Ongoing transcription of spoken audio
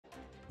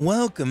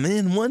Welcome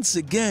in once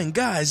again,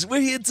 guys.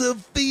 We're here to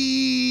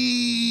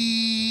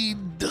feed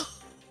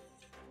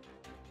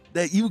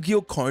that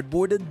Yu-Gi-Oh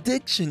cardboard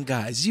addiction,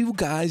 guys. You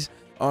guys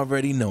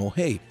already know.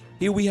 Hey,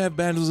 here we have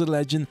Battles of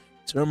Legend,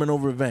 Terminal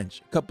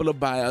Revenge. A couple of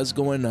buyouts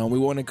going on. We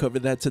want to cover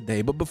that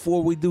today. But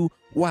before we do,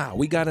 wow,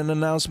 we got an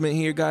announcement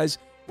here, guys.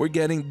 We're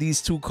getting these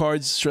two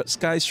cards,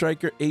 Sky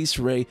Striker Ace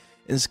Ray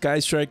and Sky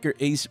Striker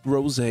Ace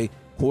Rose,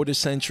 quarter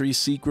century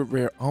secret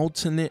rare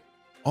alternate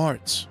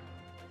arts.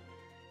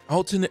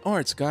 Alternate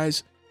arts,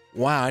 guys.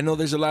 Wow, I know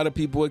there's a lot of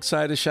people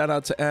excited. Shout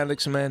out to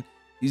Alex, man.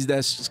 He's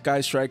that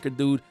Sky Striker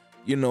dude,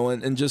 you know,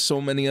 and just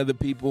so many other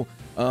people.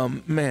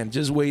 Man,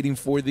 just waiting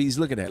for these.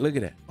 Look at that. Look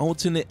at that.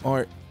 Alternate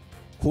art,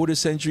 quarter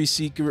century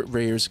secret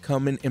rares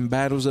coming in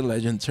Battles of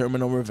Legend,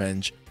 Terminal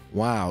Revenge.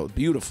 Wow,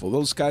 beautiful.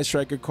 Those Sky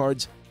Striker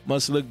cards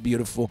must look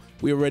beautiful.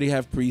 We already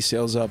have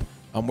pre-sales up.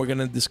 We're going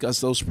to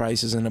discuss those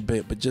prices in a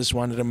bit, but just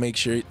wanted to make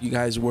sure you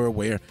guys were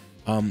aware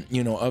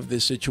you know, of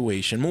this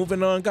situation.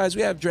 Moving on, guys,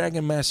 we have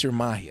Dragon Master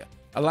Mahia.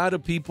 A lot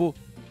of people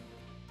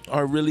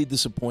are really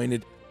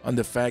disappointed on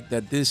the fact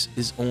that this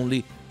is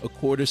only a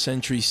quarter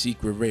century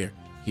secret rare.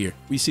 Here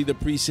we see the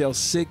pre-sale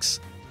 6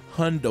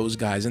 hundos,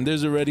 guys, and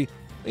there's already,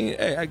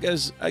 hey, I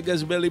guess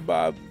Billy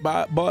Bob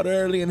bought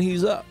early and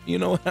he's up, you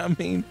know what I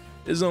mean?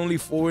 There's only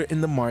 4 in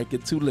the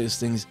market, 2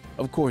 listings.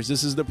 Of course,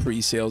 this is the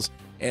pre-sales,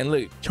 and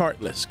look,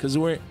 chartless, because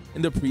we're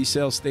in the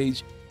pre-sale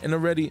stage. And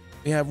already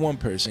we have one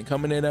person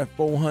coming in at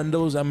 4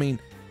 hundos. I mean,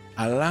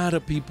 a lot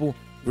of people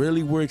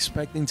really were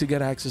expecting to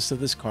get access to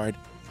this card.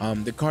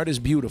 The card is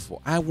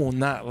beautiful. I will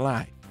not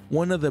lie.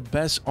 One of the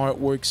best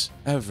artworks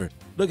ever.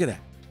 Look at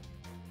that.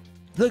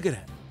 Look at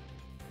that.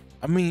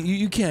 I mean,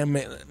 you can't,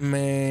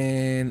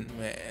 man.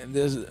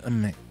 There's a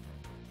man.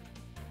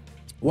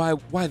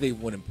 Why they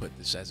wouldn't put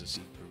this as a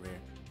secret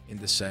rare in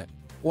the set?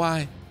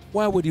 Why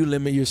would you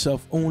limit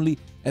yourself only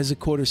as a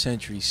quarter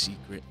century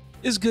secret?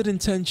 It's good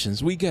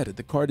intentions. We get it.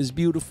 The card is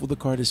beautiful. The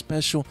card is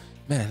special.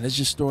 Man, let's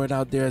just throw it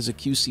out there as a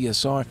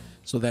QCSR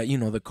so that, you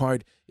know, the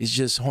card is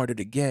just harder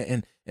to get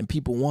and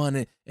people want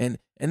it. And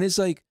it's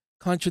like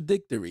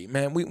contradictory,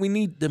 man. We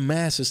need the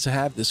masses to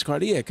have this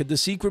card. Yeah, could the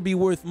secret be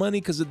worth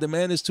money because the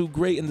demand is too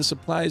great and the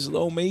supply is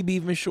low? Maybe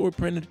even short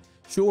printed.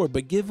 Sure,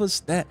 but give us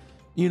that,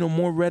 you know,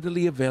 more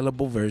readily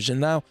available version.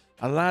 Now,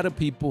 a lot of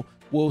people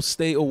will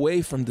stay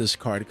away from this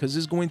card because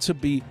it's going to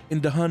be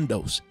in the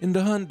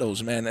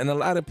hundos, man. And a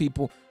lot of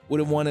people would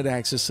have wanted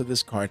access to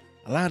this card.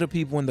 A lot of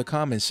people in the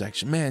comment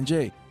section, man,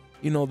 Jay,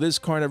 you know, this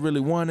card, I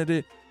really wanted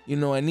it, you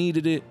know, I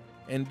needed it,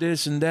 and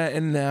this and that,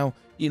 and now,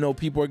 you know,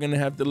 people are gonna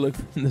have to look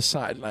from the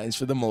sidelines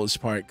for the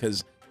most part,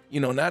 because, you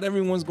know, not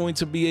everyone's going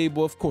to be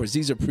able, of course,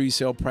 these are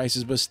pre-sale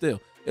prices, but still,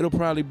 it'll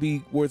probably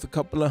be worth a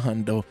couple of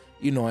hundo,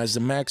 you know, as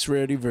the max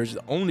rarity version,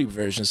 the only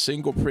version,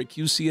 single prick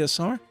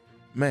UCSR.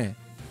 Man,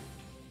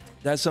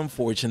 that's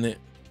unfortunate.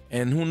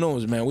 And who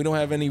knows, man, we don't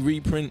have any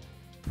reprint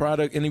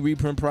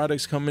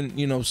products coming,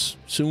 you know,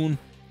 soon,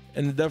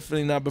 and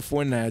definitely not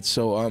before that.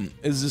 So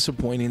it's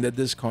disappointing that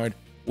this card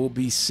will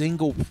be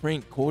single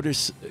print quarter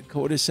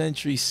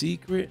century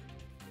secret.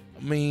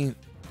 I mean,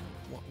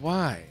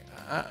 why?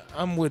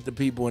 I'm with the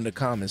people in the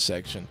comment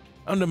section.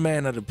 I'm the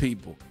man of the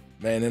people,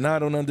 man, and I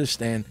don't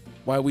understand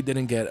why we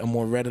didn't get a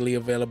more readily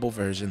available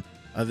version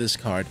of this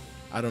card.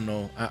 I don't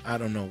know. I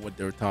don't know what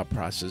their thought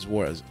process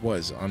was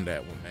on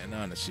that one, man,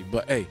 honestly.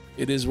 But hey,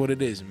 it is what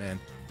it is,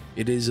 man.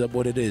 It is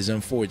what it is,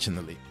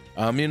 unfortunately.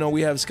 You know,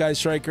 we have Sky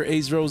Striker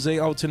Ace Rose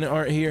alternate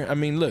art here. I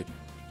mean, look,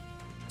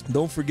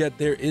 don't forget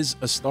there is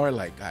a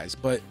Starlight, guys.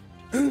 But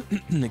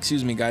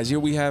excuse me, guys, here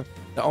we have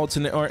the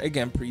alternate art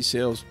again,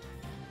 pre-sales,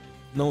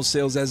 no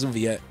sales as of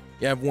yet.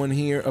 You have one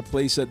here, a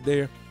playset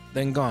there,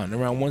 then gone.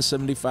 Around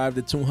 175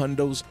 to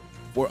 200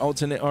 for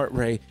alternate art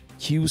Ray.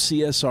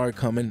 QCSR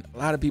coming. A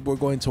lot of people are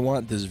going to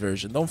want this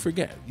version. Don't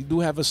forget, you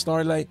do have a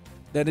Starlight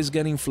that is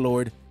getting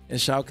floored and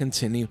shall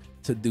continue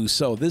to do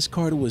so. This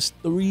card was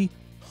 3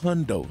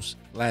 hundos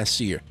last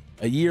year.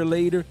 A year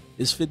later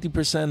is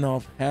 50%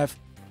 off,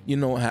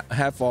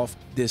 half off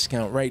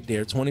discount right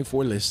there,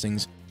 24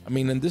 listings. I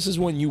mean, and this is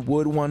when you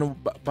would want to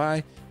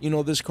buy, you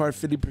know, this card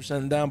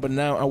 50% down, but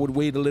now I would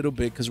wait a little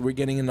bit because we're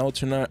getting an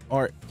alternate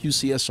art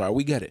QCSR.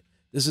 We get it.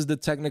 This is the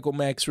technical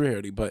max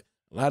rarity, but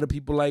a lot of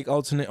people like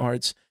alternate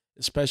arts,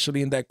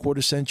 especially in that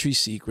quarter century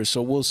secret.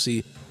 So we'll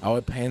see how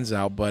it pans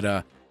out.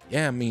 But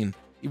yeah, I mean,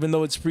 even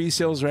though it's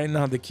pre-sales right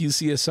now, the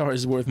QCSR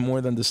is worth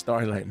more than the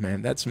Starlight,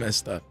 man. That's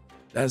messed up.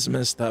 That's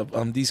messed up.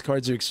 These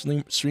cards are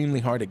extremely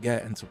hard to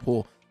get and to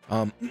pull.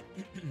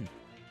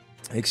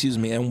 Excuse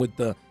me. And with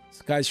the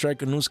Sky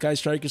Striker, new Sky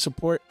Striker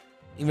support,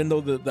 even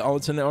though the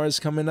alternate art is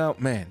coming out,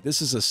 man,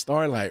 this is a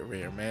Starlight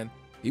rare, man.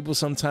 People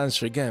sometimes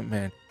forget,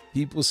 man.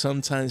 People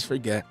sometimes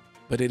forget,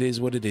 but it is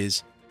what it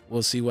is.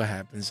 We'll see what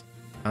happens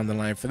on the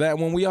line for that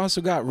one. We also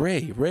got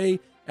Ray.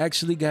 Ray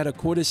actually got a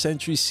quarter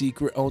century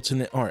secret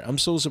alternate art. I'm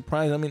so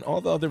surprised. I mean,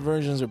 all the other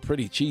versions are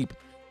pretty cheap.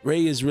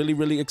 Ray is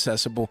really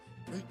accessible.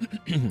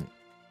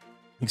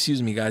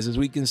 Excuse me, guys. As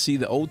we can see,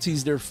 the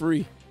OTs, they're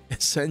free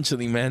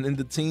essentially, man. And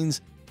the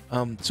teens,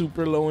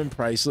 super low in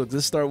price. Look,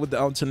 let's start with the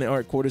alternate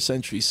art quarter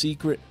century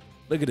secret.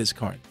 Look at this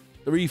card.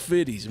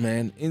 350s,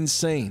 man.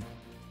 Insane.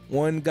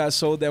 One got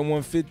sold at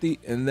 150,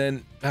 and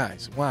then,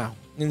 guys, wow,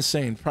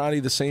 insane. Probably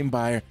the same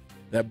buyer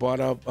that bought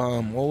up,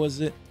 what was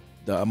it?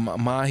 The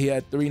Mahi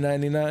at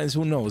 399s,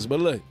 who knows? But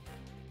look,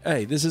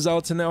 hey, this is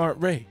alternate art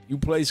Ray. You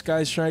play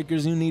Sky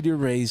Strikers, you need your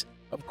Rays.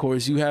 Of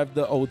course, you have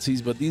the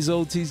OTs, but these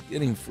OTs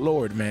getting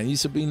floored, man.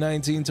 Used to be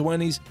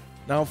 1920s,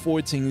 now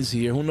 14s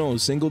here. Who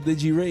knows?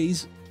 Single-digit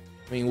Rays.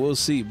 I mean, we'll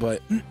see,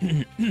 but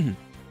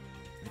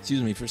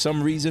excuse me, for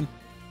some reason,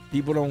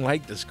 people don't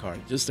like this card.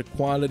 Just the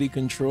quality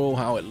control,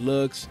 how it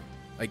looks,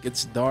 like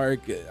it's dark.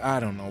 I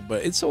don't know,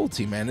 but it's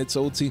OT, man. It's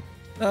OT.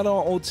 Not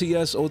all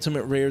OTS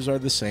Ultimate Rares are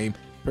the same,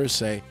 per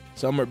se.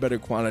 Some are better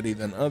quality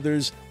than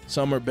others.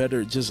 Some are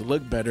better, just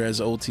look better as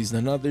OTs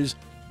than others.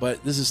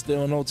 But this is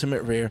still an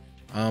Ultimate Rare.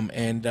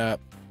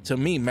 To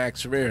me,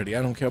 max rarity.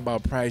 I don't care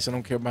about price. I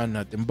don't care about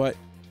nothing. But,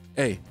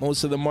 hey,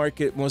 most of the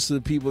market, most of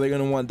the people, they're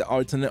going to want the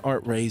alternate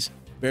art Rays.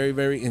 Very,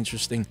 very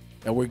interesting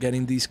that we're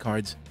getting these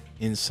cards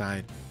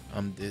inside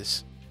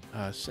this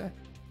set.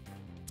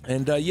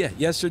 And yeah,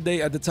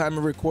 yesterday at the time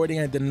of recording,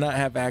 I did not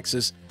have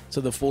access to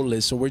the full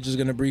list, so we're just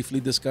going to briefly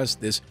discuss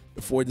this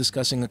before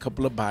discussing a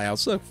couple of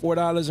buyouts. Look,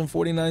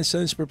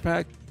 $4.49 per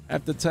pack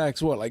after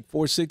tax. What, like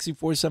 $4.60,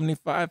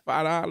 $4.75,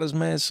 $5,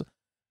 man? So,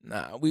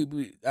 nah,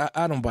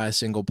 I don't buy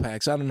single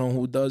packs. I don't know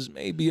who does.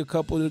 Maybe a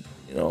couple of,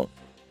 you know,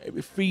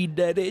 maybe feed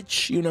that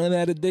itch, you know,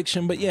 that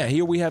addiction. But yeah,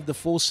 here we have the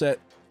full set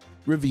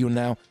review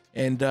now.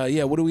 And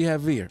yeah, what do we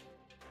have here?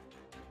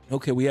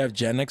 Okay, we have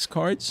Gen X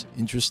cards.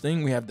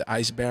 Interesting. We have the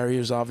ice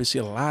barriers. Obviously,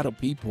 a lot of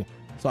people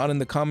thought in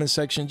the comment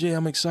section, Jay,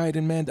 I'm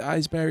excited, man. The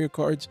ice barrier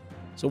cards.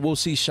 So we'll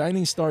see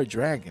Shining Star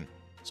Dragon.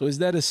 So is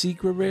that a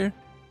secret rare?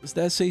 Does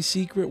that say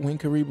secret? Win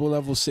Karibo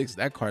level 6.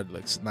 That card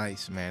looks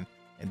nice, man.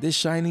 And this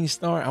Shining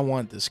Star, I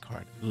want this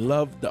card.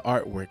 Love the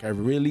artwork. I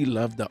really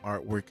love the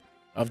artwork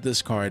of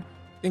this card.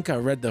 I think I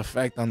read the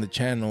effect on the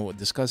channel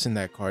discussing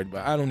that card,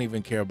 but I don't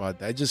even care about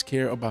that. I just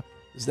care about,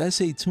 does that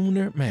say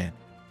tuner? Man.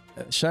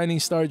 Shining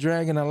Star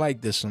Dragon, I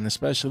like this one,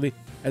 especially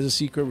as a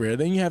secret rare.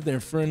 Then you have the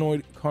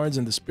Infernoid cards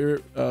and the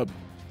Spirit,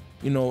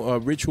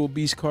 Ritual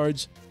Beast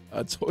cards,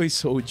 Toy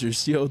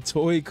Soldiers,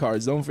 toy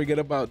cards. Don't forget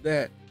about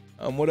that.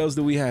 What else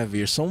do we have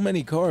here? So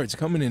many cards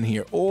coming in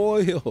here.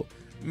 Oil,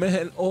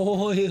 man,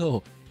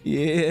 oil.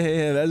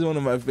 Yeah, that's one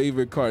of my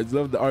favorite cards.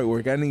 Love the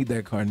artwork. I need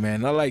that card,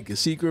 man. I like it.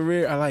 Secret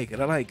rare, I like it.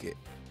 I like it.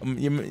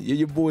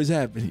 Your boy's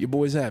happy. Your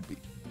boy's happy.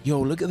 Yo,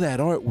 look at that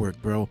artwork,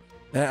 bro.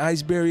 That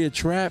Ice Barrier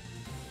Trap.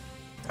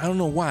 I don't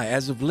know why.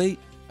 As of late,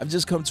 I've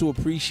just come to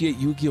appreciate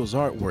Yugioh's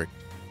artwork.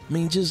 I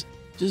mean, just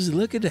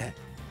look at that.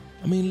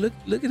 I mean,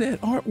 look at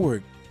that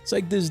artwork. It's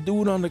like this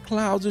dude on the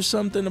clouds or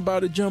something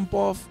about to jump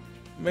off.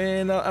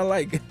 Man, I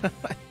like it. I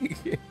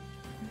like it.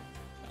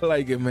 I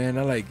like it, man.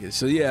 I like it.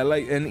 So yeah, I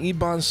like, and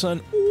Ebon's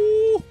son.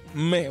 Ooh,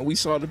 man, we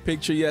saw the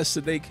picture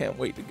yesterday. Can't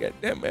wait to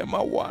get that, man.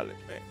 My wallet,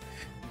 man.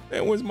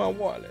 Man, where's my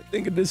wallet? I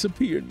think it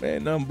disappeared,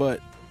 man.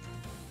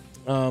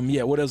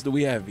 Yeah, what else do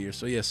we have here?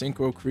 So yeah,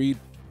 Synchro Creed.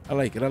 I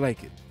like it. I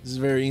like it. This is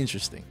very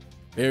interesting.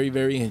 Very,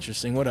 very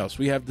interesting. What else?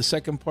 We have the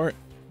second part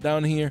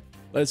down here.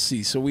 Let's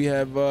see. So we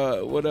have,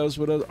 what else?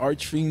 What else?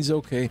 Archfiends.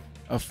 Okay.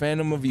 A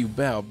Phantom of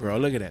Yubel, bro.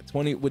 Look at that.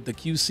 20 with the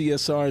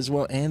QCSR as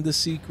well and the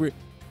secret.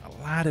 A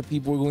lot of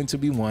people are going to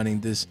be wanting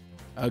this.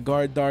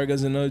 Guard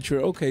Dargas and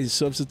Ultra. Okay.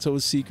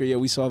 Substitute secret. Yeah,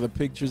 we saw the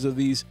pictures of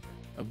these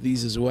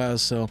as well.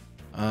 So,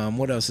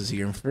 what else is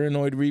here?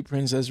 Infernoid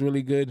reprints. That's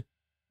really good.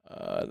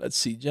 Let's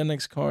see. Gen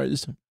X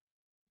cards.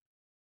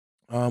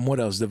 What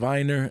else?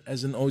 Diviner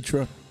as an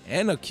Ultra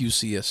and a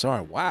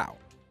QCSR. Wow.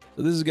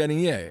 So this is getting,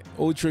 yeah,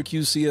 Ultra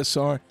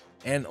QCSR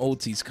and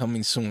OT's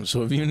coming soon.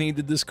 So if you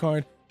needed this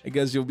card, I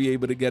guess you'll be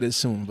able to get it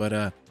soon.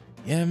 But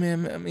yeah,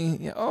 man, I mean,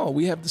 yeah, oh,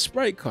 we have the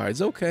Sprite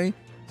cards. Okay.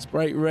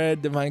 Sprite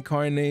Red, Divine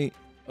Carnate.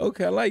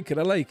 Okay, I like it.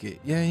 I like it.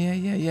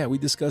 Yeah. We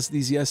discussed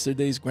these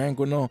yesterday's Grand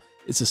Guano.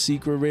 It's a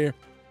secret rare.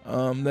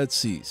 Let's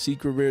see.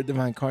 Secret rare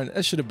Divine Carnate.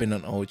 That should have been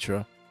an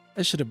Ultra.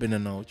 That should have been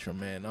an Ultra,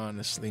 man,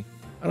 honestly.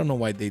 I don't know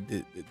why they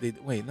did.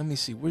 Wait, let me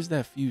see. Where's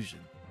that fusion?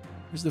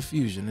 Where's the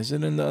fusion? Is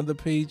it in the other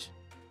page?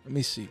 Let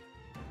me see.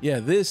 Yeah,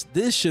 this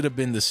should have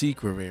been the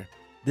secret rare.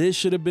 This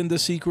should have been the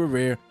secret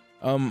rare.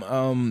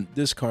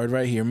 This card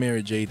right here,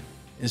 Mary Jade,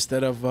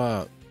 instead of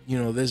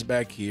this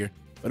back here.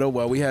 But oh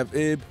well, we have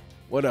Ib.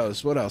 What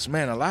else? What else?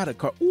 Man, a lot of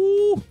cards.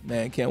 Ooh,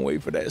 man, can't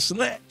wait for that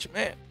snatch,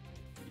 man.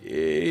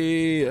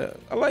 Yeah,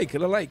 I like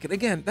it. I like it.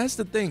 Again, that's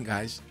the thing,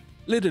 guys.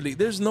 Literally,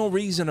 there's no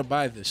reason to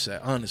buy this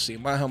set, honestly,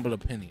 in my humble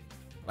opinion.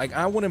 Like,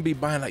 I wouldn't be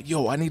buying like,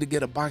 yo, I need to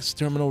get a box of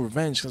Terminal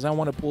Revenge because I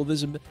want to pull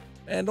this.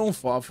 Man, don't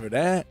fall for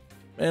that.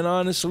 Man,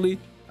 honestly,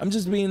 I'm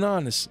just being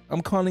honest.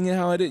 I'm calling it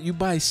how it is. You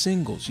buy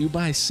singles. You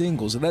buy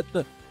singles. Let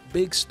the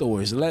big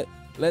stores, let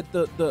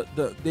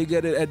they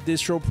get it at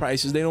distro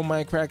prices. They don't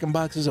mind cracking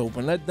boxes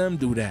open. Let them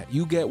do that.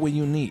 You get what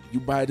you need. You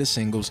buy the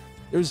singles.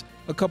 There's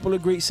a couple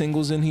of great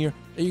singles in here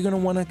that you're going to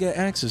want to get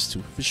access to,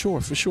 for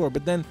sure.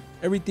 But then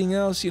everything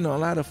else, a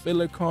lot of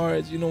filler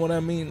cards, you know what I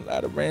mean? A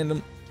lot of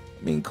random,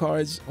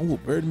 cards. Oh,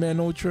 Birdman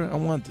Ultra, I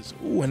want this.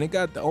 Oh, and it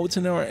got the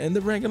alternate art and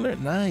the regular.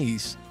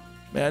 Nice.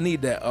 Man, I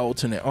need that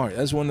alternate art.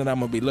 That's one that I'm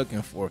going to be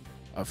looking for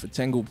for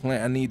Tengu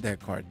Plant. I need that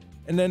card.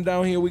 And then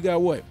down here we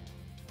got what?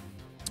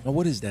 Oh,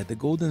 what is that? The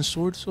Golden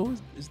Sword Soul?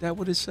 Is that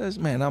what it says?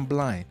 Man, I'm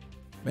blind.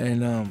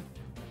 Man,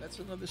 that's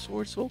another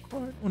Sword Soul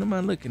card? What am I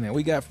looking at?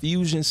 We got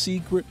Fusion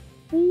Secret.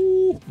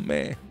 Ooh,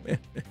 man.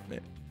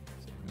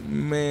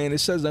 Man, it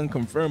says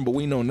unconfirmed, but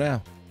we know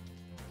now.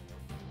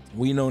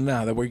 We know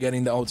now that we're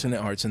getting the alternate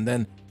arts. And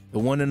then the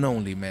one and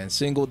only, man,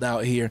 singled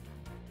out here.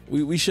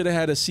 We should have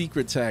had a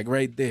secret tag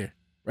right there.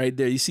 Right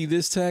there. You see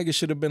this tag? It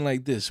should have been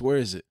like this. Where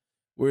is it?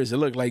 Where is it?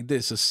 Look like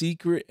this. A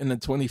secret in the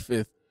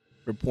 25th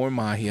for poor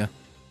Mahia.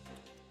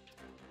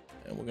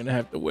 And we're going to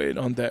have to wait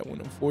on that one,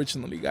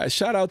 unfortunately, guys.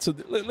 Shout out to...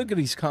 Look at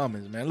these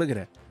comments, man. Look at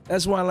that.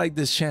 That's why I like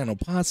this channel.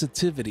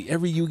 Positivity.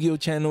 Every Yu-Gi-Oh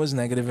channel is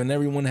negative, and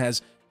everyone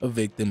has a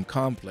victim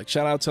complex.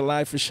 Shout out to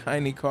Live for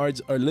Shiny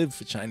Cards or Live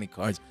for Shiny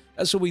Cards.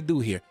 That's what we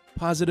do here.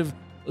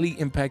 Positively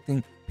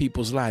impacting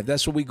people's lives.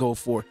 That's what we go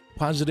for.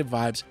 Positive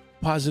vibes,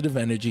 positive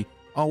energy,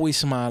 always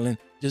smiling.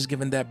 Just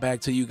giving that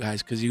back to you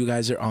guys because you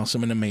guys are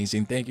awesome and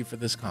amazing. Thank you for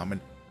this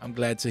comment. I'm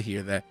glad to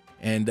hear that.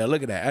 And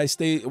look at that. I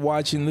stay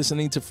watching,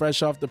 listening to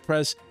Fresh Off the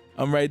Press.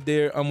 I'm right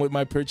there. I'm with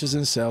my purchase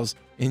and sales.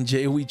 In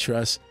Jay We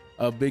Trust.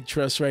 A big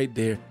trust right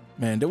there.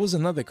 Man, there was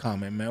another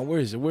comment, man. Where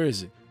is it? Where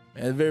is it?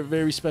 Man, a very,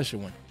 very special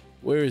one.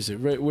 Where is it?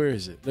 Where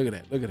is it? Look at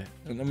that. Look at that.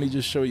 And let me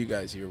just show you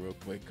guys here real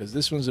quick because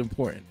this one's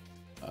important.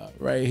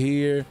 Right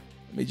here.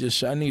 Let me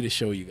just I need to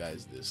show you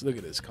guys this. Look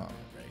at this comment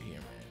right here,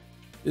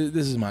 man.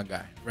 This is my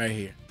guy right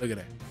here. Look at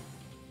that.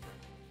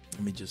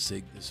 Let me just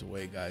take this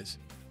away, guys.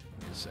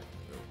 Just a second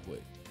real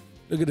quick.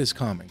 Look at this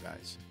comment,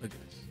 guys. Look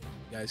at this.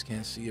 You guys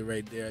can't see it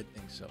right there. I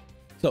think so.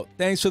 So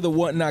thanks for the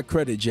whatnot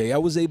credit, Jay. I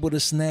was able to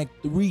snag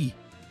three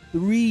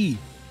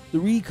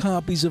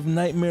copies of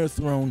Nightmare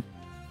Throne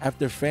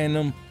after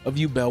Phantom of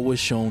Yubel was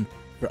shown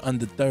for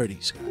under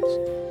 30s,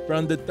 guys. For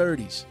under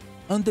 30s.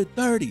 Under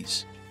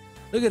 30s.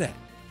 Look at that.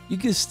 You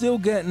can still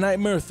get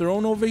Nightmare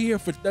Throne over here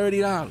for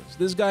 $30.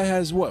 This guy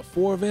has what,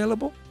 4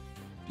 available?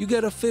 You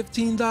get a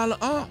 $15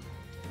 off.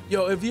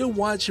 Yo, if you're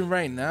watching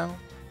right now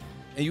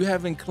and you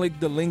haven't clicked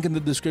the link in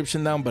the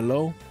description down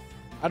below,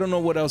 I don't know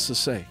what else to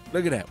say.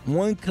 Look at that.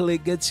 One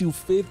click gets you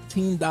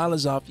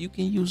 $15 off. You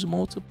can use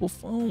multiple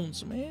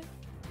phones, man.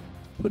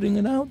 Putting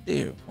it out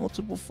there.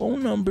 Multiple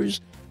phone numbers.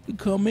 You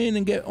come in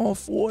and get all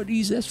 4 of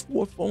these. That's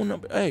 4 phone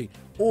numbers. Hey,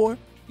 or...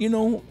 you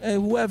know,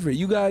 whoever.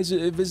 You guys,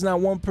 if it's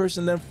not one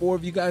person, then 4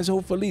 of you guys,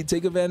 hopefully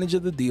take advantage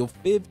of the deal.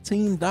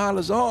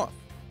 $15 off.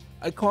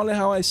 I call it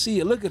how I see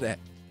it. Look at that.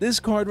 This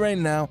card right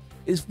now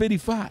is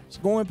 $55. It's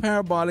going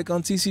parabolic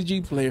on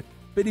TCG Player.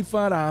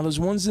 $55,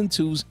 1s and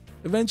 2s.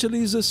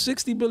 Eventually, it's a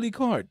 60 Billy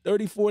card.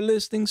 34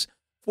 listings,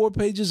 4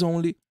 pages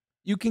only.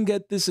 You can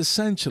get this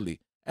essentially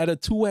at a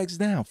 2x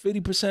down.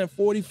 50%,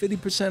 40,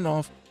 50%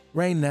 off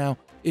right now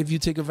if you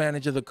take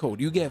advantage of the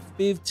code. You get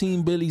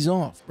 15 Billies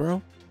off,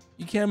 bro.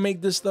 You can't make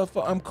this stuff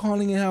up. I'm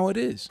calling it how it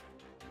is.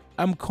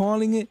 I'm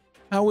calling it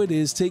how it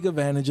is. Take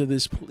advantage of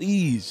this,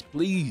 please,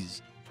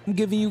 please. I'm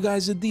giving you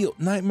guys a deal.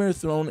 Nightmare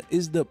Throne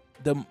is the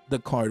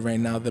card right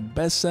now, the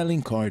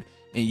best-selling card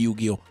in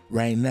Yu-Gi-Oh!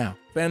 Right now.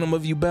 Phantom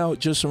of Yubel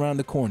just around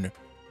the corner.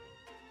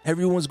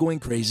 Everyone's going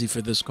crazy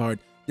for this card.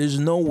 There's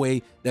no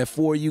way that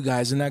 4 of you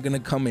guys are not going to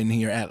come in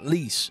here at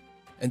least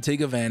and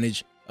take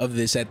advantage of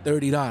this at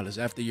 $30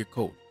 after your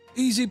code.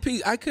 Easy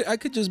peasy. I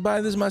could just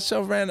buy this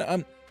myself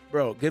random.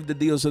 Bro, give the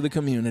deals to the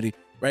community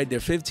right there.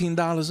 $15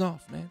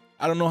 off, man.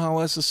 I don't know how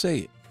else to say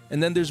it.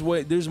 And then there's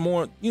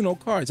more, you know,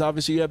 cards.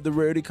 Obviously, you have the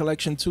Rarity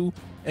Collection too,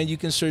 and you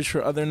can search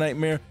for other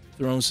Nightmare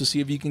Thrones to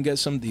see if you can get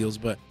some deals.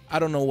 But I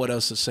don't know what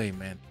else to say,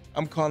 man.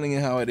 I'm calling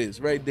it how it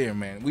is right there,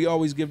 man. We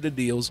always give the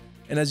deals.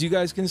 And as you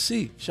guys can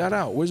see, shout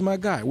out. Where's my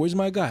guy? Where's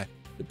my guy?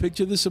 The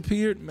picture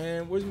disappeared,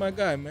 man. Where's my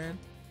guy, man?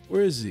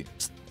 Where is he?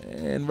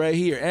 And right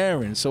here,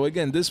 Aaron. So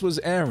again, this was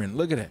Aaron.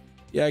 Look at that.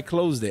 Yeah, I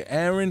closed it.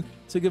 Aaron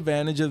took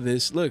advantage of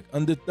this. Look,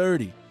 under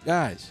 30.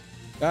 Guys,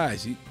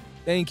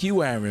 thank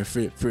you, Aaron,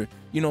 for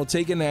you know,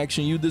 taking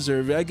action. You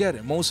deserve it. I get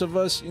it. Most of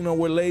us, you know,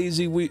 we're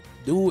lazy. We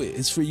do it.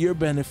 It's for your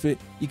benefit.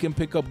 You can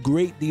pick up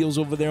great deals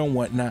over there and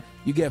whatnot.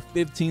 You get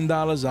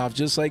 $15 off,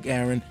 just like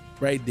Aaron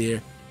right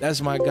there.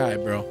 That's my guy,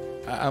 bro.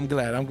 I'm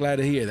glad. I'm glad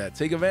to hear that.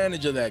 Take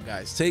advantage of that,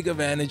 guys. Take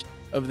advantage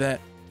of that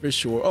for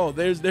sure. Oh,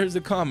 there's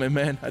the comment,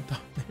 man. I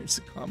thought there's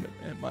a comment,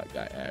 man. My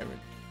guy, Aaron.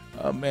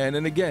 Oh, man.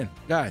 And again,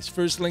 guys,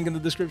 first link in the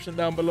description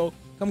down below.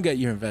 Come get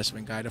your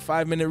investment guide. A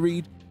 5-minute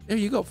read. There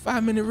you go.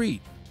 5-minute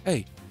read.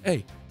 Hey,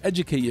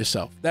 educate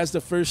yourself. That's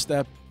the first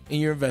step in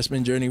your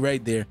investment journey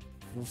right there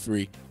for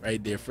free.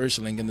 Right there. First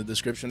link in the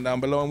description down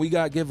below. And we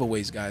got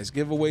giveaways, guys.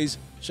 Giveaways.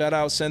 Shout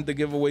out. Send the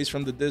giveaways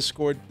from the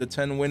Discord. The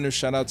 10 winners.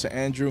 Shout out to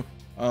Andrew.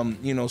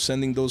 You know,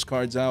 sending those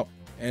cards out.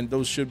 And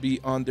those should be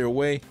on their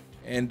way.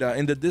 And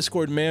in the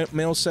Discord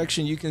mail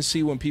section, you can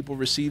see when people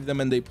receive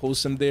them and they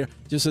post them there,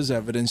 just as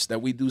evidence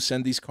that we do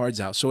send these cards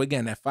out. So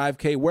again, at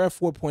 5K, we're at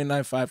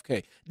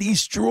 4.95K.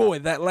 Destroy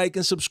that like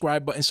and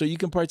subscribe button so you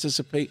can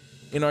participate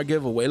in our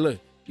giveaway. Look,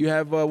 you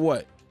have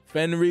what?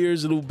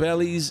 Fenrir's,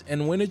 Lubelli's,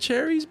 and Winter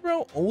Cherries,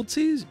 bro.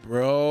 Ultis,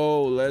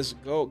 bro. Let's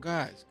go,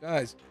 guys.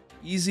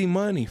 Easy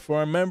money for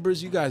our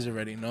members. You guys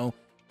already know.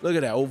 Look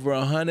at that, over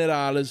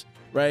 $100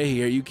 right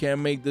here. You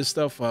can't make this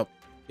stuff up.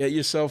 Get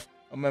yourself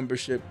a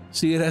membership.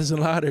 See it as a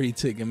lottery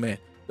ticket, man.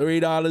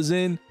 $30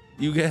 in,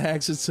 you get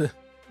access to,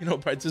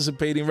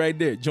 participating right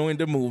there. Join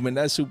the movement.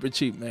 That's super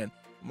cheap, man.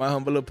 My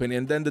humble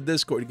opinion. Then the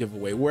Discord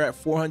giveaway. We're at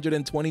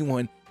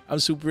 421. I'm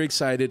super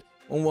excited.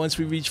 And once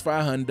we reach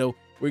 500,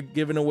 we're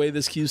giving away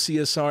this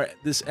QCSR,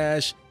 this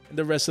Ash, and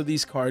the rest of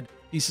these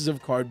pieces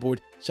of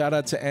cardboard. Shout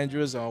out to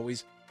Andrew as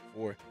always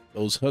for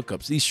those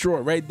hookups. These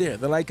short right there.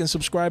 The like and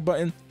subscribe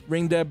button.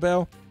 Ring that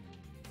bell.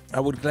 I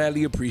would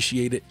gladly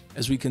appreciate it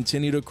as we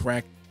continue to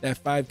crack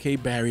that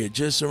 5K barrier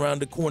just around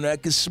the corner. I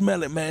can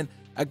smell it, man.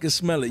 I can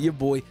smell it. Your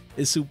boy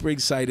is super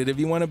excited. If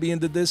you want to be in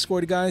the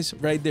Discord, guys,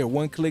 right there,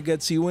 one click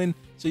gets you in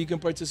so you can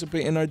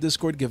participate in our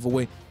Discord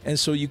giveaway and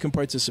so you can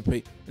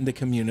participate in the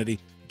community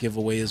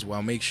giveaway as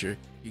well. Make sure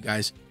you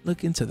guys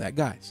look into that,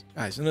 guys.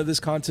 None of this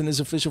content is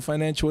official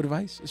financial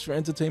advice. It's for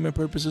entertainment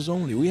purposes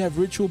only. We have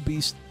Ritual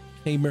Beast,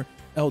 Tamer,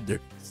 Elder,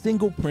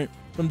 single print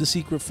from the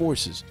Secret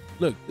Forces.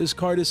 Look, this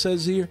card it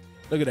says here.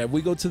 Look at that.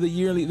 We go to the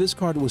yearly. This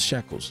card was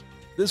shekels.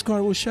 This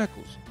card was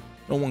shekels.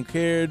 No one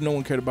cared. No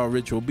one cared about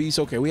Ritual Beast.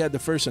 Okay, we had the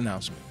first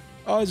announcement.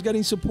 Oh, it's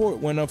getting support.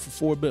 Went up for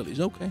 4 billies.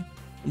 Okay.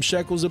 From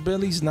shekels to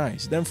billies,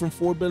 nice. Then from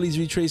 4 billies,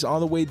 retrace all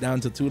the way down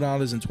to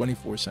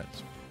 $2.24.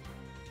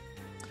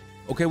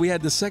 Okay, we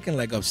had the second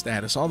leg up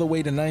status all the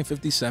way to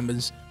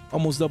 957s,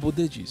 almost double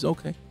digits.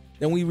 Okay.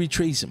 Then we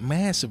retrace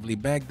massively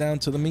back down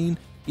to the mean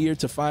here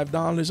to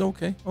 $5.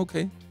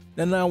 Okay.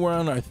 Then now we're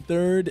on our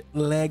third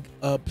leg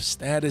up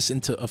status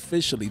into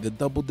officially the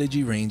double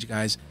digit range,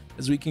 guys,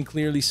 as we can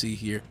clearly see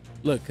here.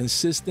 Look,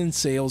 consistent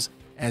sales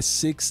at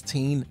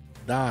 $16.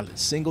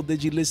 Single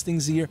digit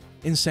listings here.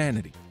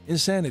 Insanity.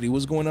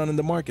 What's going on in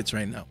the markets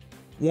right now?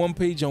 One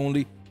page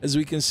only, as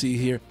we can see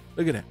here.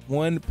 Look at that.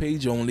 One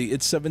page only.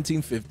 It's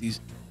 1750s,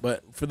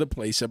 but for the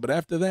playset. But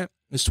after that,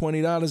 it's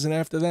 $20, and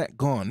after that,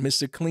 gone.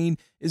 Mr. Clean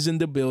is in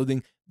the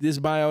building. This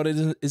buyout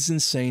is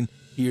insane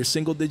here.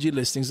 Single digit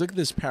listings. Look at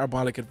this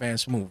parabolic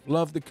advance move.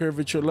 Love the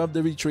curvature. Love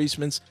the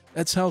retracements.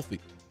 That's healthy.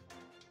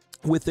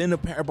 Within a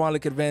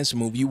parabolic advance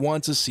move, you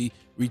want to see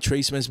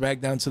retracements back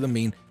down to the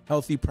mean.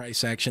 Healthy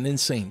price action.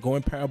 Insane.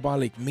 Going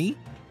parabolic.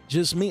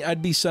 Just me,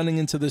 I'd be selling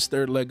into this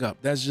third leg up.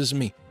 That's just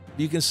me.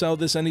 You can sell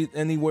this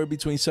anywhere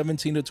between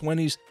 17 to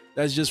 20s.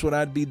 That's just what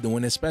I'd be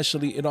doing.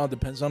 Especially, it all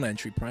depends on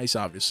entry price,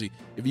 obviously.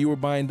 If you were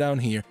buying down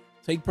here,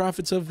 take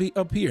profits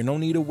up here. No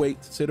need to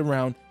wait to sit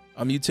around.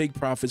 You take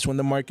profits when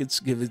the markets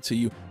give it to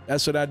you.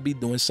 That's what I'd be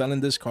doing,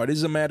 selling this card.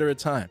 It's a matter of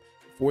time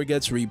before it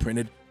gets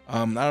reprinted.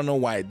 I don't know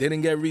why it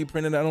didn't get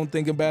reprinted. I don't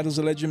think in Battles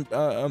of Legend,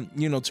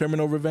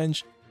 Terminal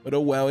Revenge. But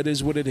oh well, it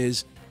is what it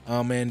is.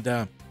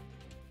 And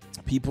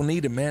people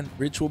need it, man.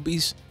 Ritual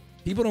Beast,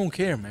 people don't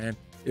care, man.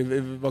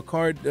 If a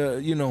card,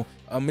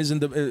 isn't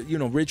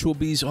the, Ritual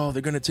Beast, oh,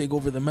 they're going to take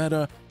over the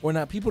meta or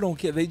not. People don't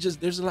care.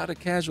 There's a lot of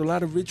casual, a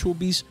lot of Ritual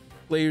Beast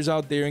players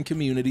out there in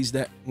communities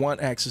that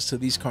want access to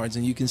these cards.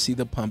 And you can see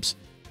the pumps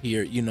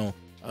here,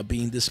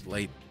 being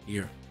displayed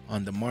here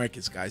on the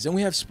markets, guys. And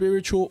we have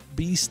Spiritual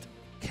Beast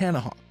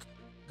Canahawk,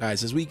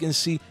 guys. As we can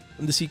see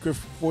from the Secret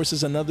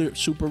Forces, another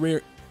super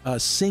rare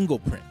single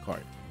print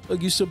card.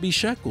 Look, used to be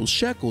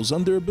shekels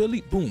under a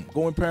billy, boom,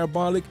 going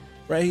parabolic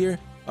right here.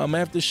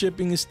 After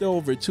shipping, it's still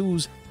over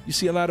 2s. You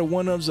see a lot of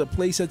 1-ofs, a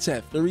place that's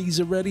at 3s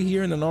already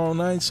here in an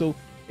R09. So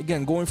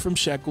again, going from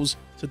shekels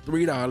to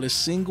 $3,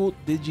 single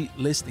digit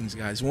listings,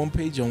 guys. One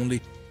page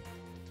only.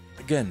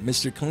 Again,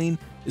 Mr. Clean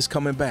is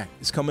coming back.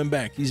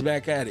 He's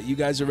back at it. You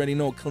guys already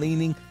know,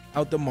 cleaning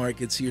out the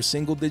markets here.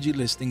 Single digit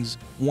listings,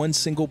 one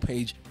single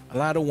page, a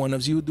lot of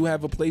 1-ofs. You do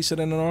have a place at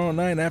an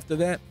R09. After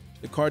that,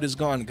 the card is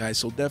gone, guys.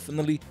 So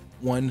definitely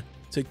one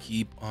to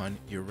keep on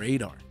your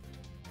radar.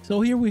 So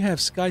here we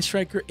have Sky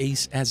Striker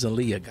Ace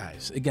Azalea,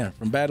 guys. Again,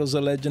 from Battles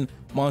of Legend,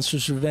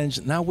 Monsters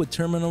Revenge. Now with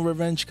Terminal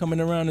Revenge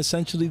coming around,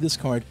 essentially this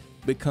card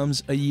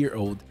becomes a year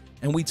old.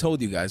 And we told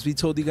you guys, when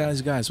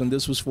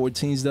this was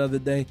 14s the other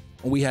day,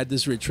 and we had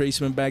this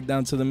retracement back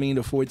down to the mean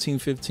of 14,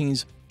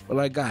 15s. We're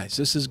like, guys,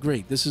 this is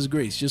great.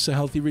 It's just a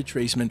healthy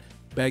retracement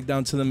back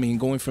down to the mean,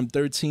 going from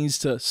 13s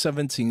to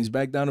 17s,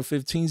 back down to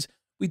 15s.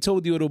 We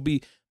told you it'll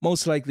be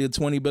most likely a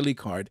 20 billy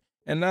card.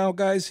 And now,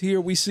 guys, here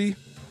we see,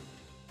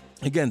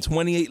 again,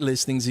 28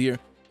 listings here,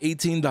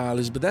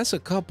 $18, but that's a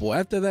couple.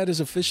 After that is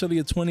officially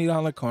a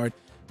 $20 card.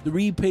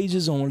 3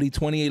 pages only,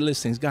 28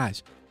 listings.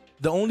 Guys,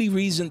 the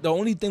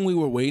only thing we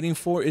were waiting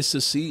for is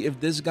to see if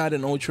this got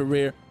an ultra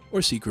rare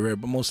or secret rare,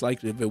 but most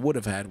likely if it would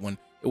have had one,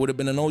 it would have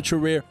been an ultra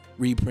rare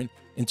reprint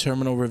in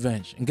Terminal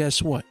Revenge. And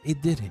guess what?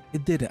 It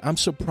didn't. I'm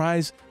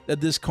surprised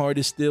that this card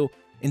is still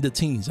in the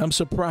teens. I'm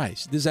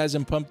surprised this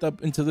hasn't pumped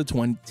up into the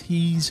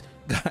 20s.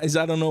 Guys,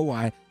 I don't know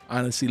why.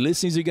 Honestly,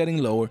 listings are getting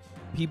lower.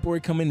 People are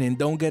coming in.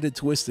 Don't get it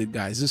twisted,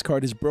 guys. This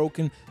card is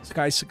broken.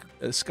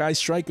 Sky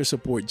Striker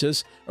support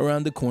just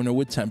around the corner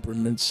with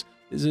Temperaments.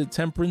 Is it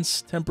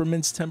Temperance?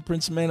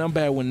 Man, I'm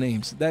bad with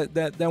names.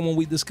 That one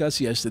we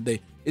discussed yesterday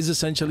is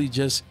essentially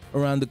just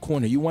around the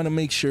corner. You want to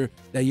make sure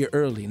that you're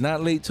early,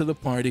 not late to the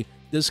party.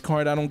 This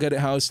card, I don't get it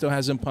how it still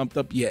hasn't pumped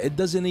up yet. It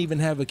doesn't even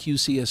have a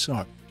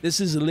QCSR. This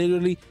is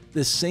literally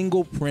the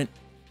single print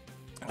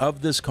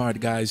of this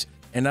card, guys.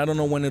 and I don't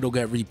know when it'll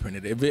get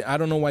reprinted. I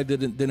don't know why they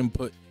didn't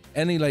put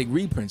any like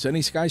reprints,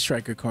 any Sky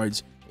Striker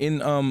cards in,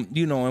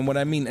 you know, and what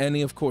I mean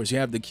any, of course, you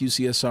have the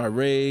QCSR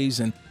Rays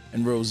and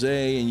Rose,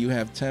 and you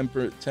have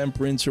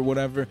Temperance or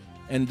whatever,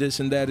 and this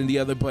and that and the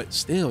other, but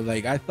still,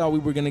 like, I thought we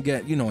were gonna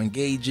get, you know,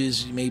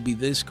 Engages, maybe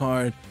this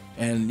card,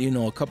 and, you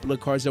know, a couple of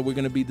cards that we're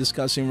gonna be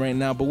discussing right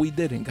now, but we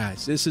didn't,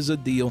 guys. This is a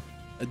deal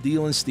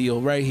in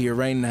steel right here,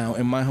 right now.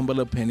 In my humble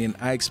opinion,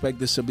 I expect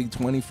this to be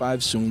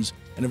 25 soons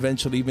and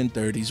eventually even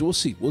 30s.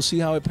 We'll see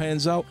how it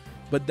pans out,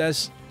 but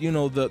that's, you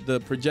know, the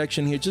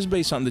projection here, just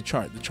based on the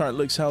chart. The chart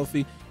looks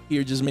healthy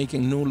here, just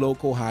making new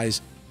local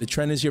highs. The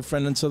trend is your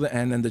friend until the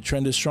end, and the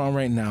trend is strong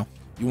right now.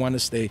 You want to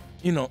stay,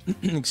 you know,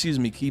 excuse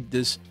me, keep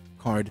this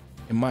card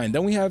in mind.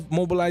 Then we have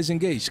Mobilize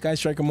Engage, Sky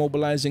Striker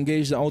Mobilize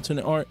Engage, the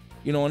alternate art,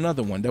 you know,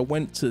 another one that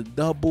went to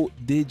double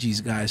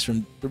digits, guys,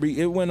 from 3,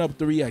 it went up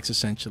 3x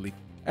essentially.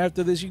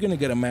 After this, you're gonna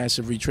get a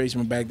massive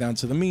retracement back down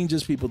to the mean,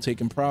 just people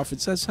taking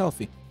profits. That's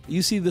healthy.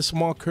 You see the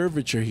small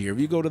curvature here. If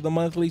you go to the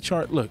monthly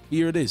chart, look,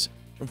 here it is,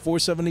 from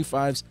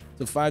 475s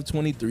to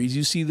 523s.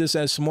 You see this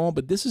as small,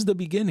 but this is the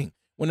beginning.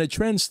 When a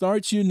trend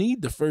starts, you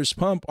need the first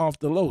pump off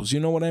the lows. You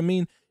know what I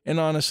mean? And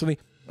honestly,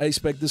 I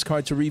expect this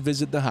card to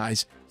revisit the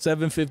highs.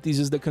 750s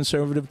is the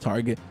conservative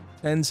target.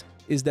 10s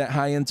is that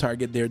high-end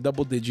target there,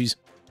 double digits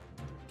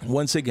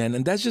once again.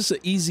 And that's just an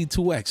easy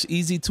 2x.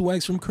 Easy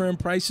 2x from current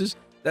prices.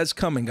 That's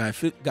coming,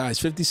 guys.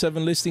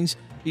 57 listings.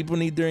 People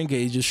need their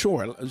engages.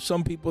 Sure,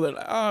 some people are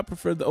like, oh, I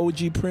prefer the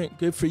OG print.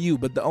 Good for you.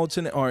 But the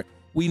alternate art,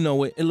 we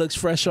know it. It looks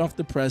fresh off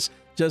the press,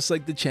 just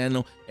like the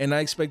channel. And I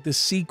expect the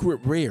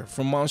secret rare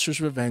from Monster's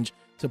Revenge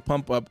to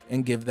pump up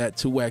and give that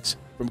 2x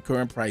from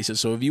current prices.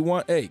 So if you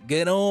want, hey,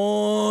 get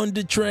on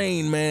the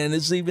train, man.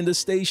 It's leaving the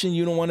station.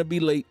 You don't want to be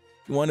late.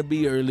 You want to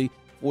be early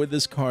for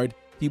this card.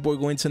 People are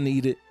going to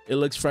need it. It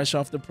looks fresh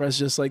off the press,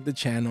 just like the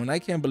channel. And I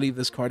can't believe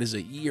this card is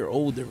a year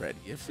old already.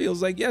 It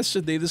feels like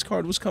yesterday this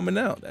card was coming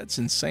out. That's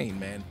insane,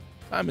 man.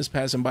 Time is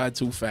passing by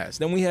too fast.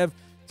 Then we have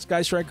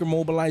Sky Striker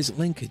Mobilized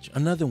Linkage.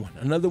 Another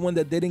one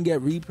that didn't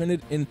get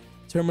reprinted in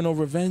Terminal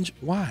Revenge.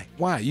 Why?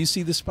 You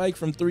see the spike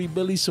from 3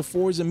 billies to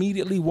 4s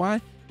immediately. Why?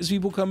 There's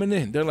people coming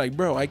in. They're like,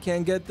 bro, I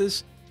can't get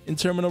this in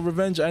Terminal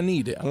Revenge. I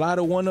need it. A lot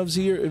of one-ofs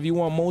here. If you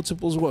want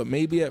multiples, what?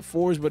 Maybe at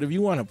 4s. But if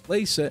you want a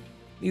play set,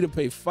 you need to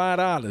pay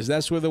 $5.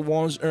 That's where the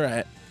ones are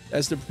at.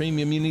 That's the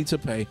premium you need to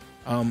pay.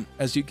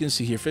 As you can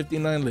see here,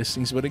 59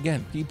 listings. But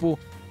again, people,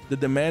 the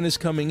demand is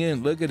coming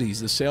in. Look at these.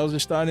 The sales are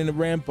starting to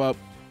ramp up.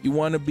 You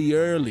want to be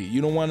early.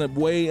 You don't want to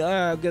wait.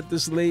 I'll get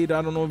this late.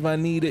 I don't know if I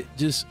need it.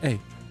 Just, hey,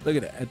 look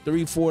at that. At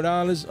 $3,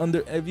 $4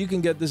 under. If you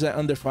can get this at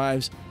under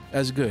 5s,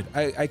 that's good.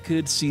 I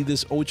could see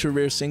this ultra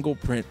rare single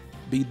print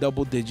be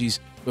double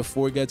digits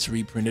before it gets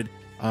reprinted.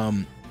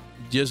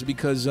 Just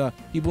because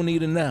people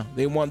need it now.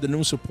 They want the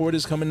new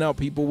supporters coming out.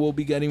 People will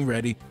be getting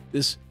ready.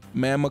 This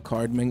Mama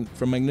card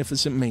from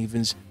Magnificent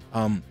Mavens.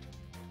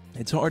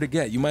 It's hard to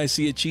get. You might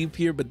see it cheap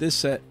here, but this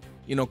set,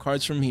 you know,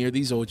 cards from here,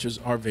 these ultras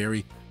are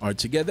very hard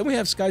to get. Then we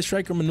have Sky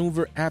Striker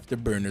Maneuver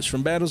Afterburners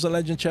from Battles of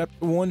Legend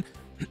Chapter 1.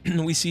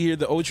 We see here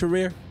the ultra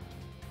rare.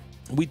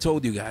 We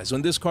told you guys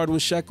when this card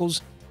was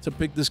shekels to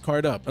pick this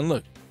card up, and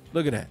look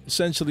at that.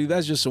 Essentially,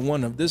 that's just a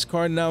one of. This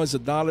card now is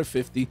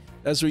 $1.50.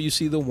 That's where you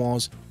see the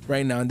walls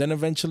right now, and then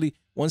eventually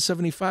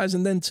 175s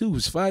and then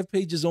 2s. 5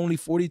 pages, only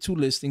 42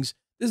 listings.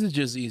 This is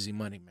just easy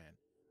money, man.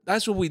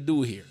 That's what we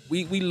do here.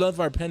 We love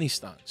our penny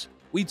stocks.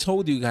 We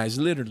told you guys,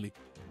 literally.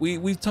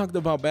 We've talked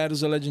about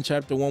Battles of Legend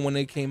Chapter 1 when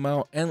they came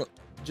out, and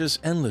just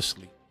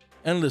endlessly,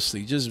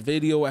 just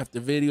video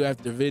after video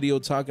after video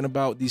talking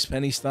about these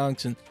penny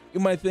stocks. And you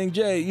might think,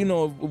 Jay, you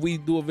know, if we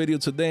do a video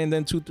today and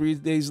then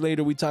 2-3 days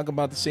later we talk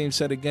about the same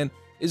set again,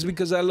 is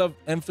because I love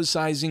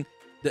emphasizing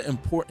the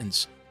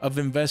importance of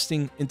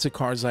investing into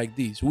cards like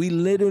these. We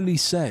literally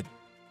said,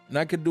 and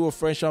I could do a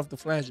fresh off the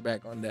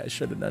flashback on that. I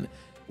should have done it.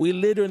 We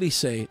literally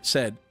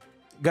said,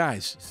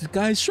 guys,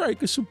 Sky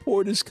Striker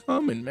support is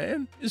coming,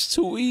 man. It's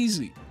too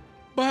easy.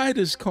 Buy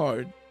this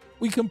card.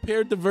 We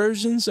compared the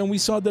versions and we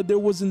saw that there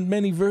wasn't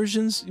many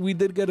versions. We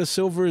did get a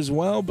silver as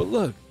well, but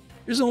look,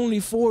 there's only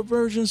 4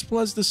 versions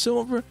plus the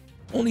silver.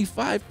 Only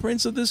 5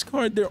 prints of this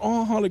card. They're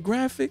all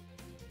holographic.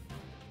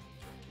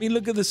 I mean,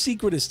 look at the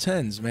secret is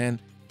 10s, man.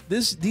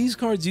 These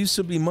cards used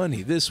to be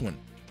money. This one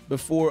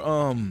before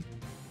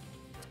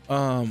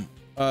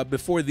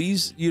before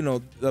these, you know,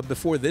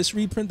 before this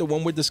reprint, the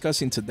one we're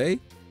discussing today,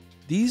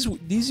 these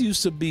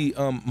used to be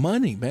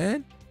money,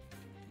 man.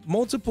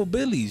 Multiple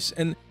billies.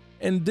 And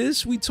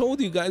this, we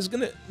told you guys,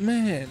 gonna,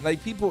 man,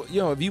 like people,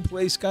 yo, if you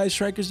play Sky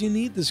Strikers, you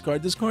need this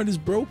card. This card is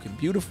broken.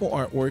 Beautiful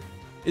artwork.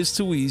 It's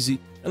too easy.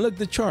 And look,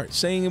 the chart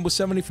saying it was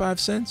 75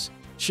 cents.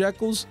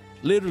 Shekels,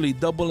 literally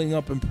doubling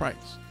up in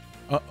price.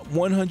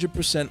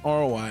 100%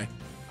 ROI.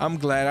 I'm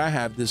glad I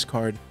have this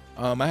card.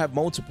 I have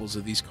multiples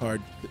of these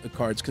cards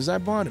because I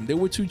bought them. They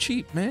were too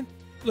cheap, man.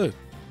 Look,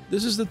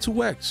 this is the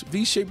 2X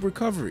V-shaped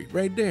recovery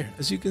right there,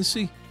 as you can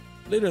see.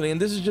 Literally, and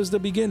this is just the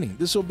beginning.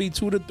 This will be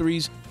 2 to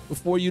 3s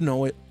before you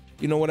know it.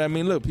 You know what I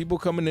mean? Look, people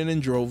coming in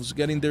droves,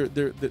 getting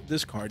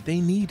this card.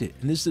 They need it.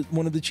 And this is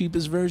one of the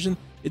cheapest version.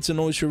 It's an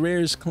ultra rare,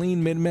 it's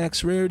clean,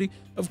 mid-max rarity.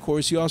 Of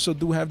course, you also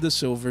do have the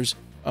silvers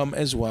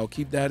as well.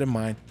 Keep that in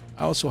mind.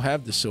 I also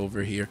have the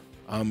silver here.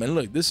 And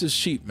look, this is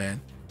cheap, man.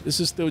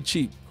 This is still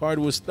cheap. Card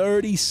was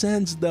 30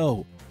 cents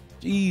though.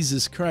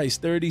 Jesus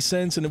Christ, 30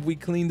 cents. And if we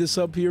clean this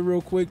up here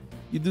real quick,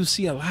 you do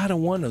see a lot of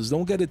one-ofs.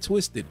 Don't get it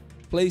twisted.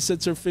 Play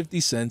sets are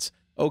 50 cents.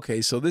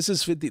 Okay, so this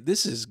is 50.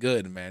 This is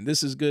good, man.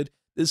 This is good.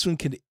 This one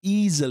could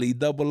easily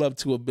double up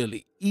to a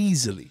Billy.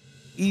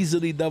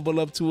 Easily double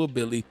up to a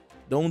Billy.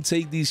 Don't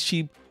take these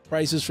cheap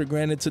prices for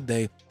granted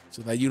today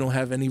so that you don't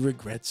have any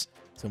regrets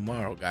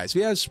tomorrow, guys.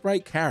 We have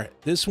Sprite Carrot.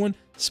 This one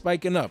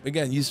spiking up.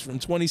 Again, used from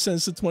 20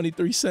 cents to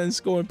 23 cents,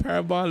 going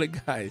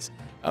parabolic, guys.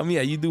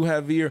 Yeah, you do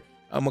have here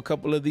a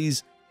couple of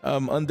these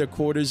under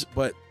quarters,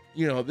 but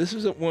you know, this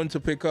is one to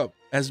pick up.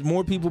 As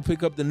more people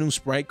pick up the new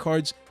Sprite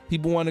cards,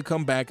 people want to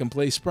come back and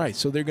play Sprite.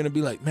 So they're going to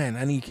be like, man,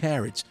 I need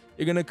carrots.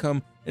 They're going to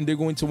come and they're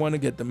going to want to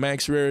get the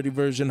max rarity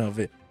version of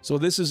it. So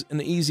this is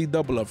an easy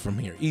double up from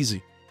here.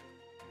 Easy.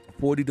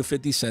 40 to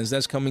 50 cents.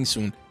 That's coming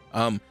soon.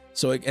 And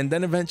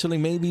then eventually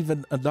maybe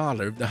even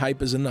 $1 if the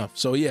hype is enough.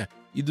 So yeah,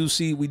 you do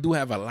see we do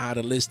have a lot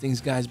of listings,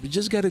 guys, but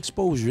just get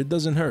exposure. It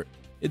doesn't hurt.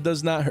 It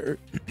does not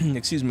hurt.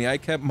 Excuse me. I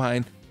kept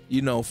mine,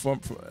 you know, from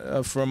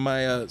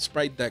my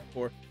Sprite deck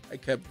core. I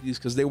kept these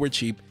because they were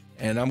cheap,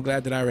 and I'm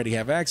glad that I already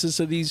have access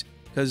to these.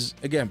 Because,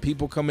 again,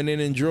 people coming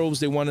in droves,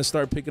 they want to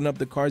start picking up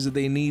the cards that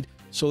they need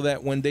so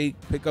that when they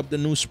pick up the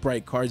new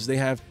Sprite cards, they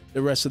have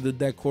the rest of the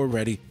deck core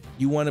ready.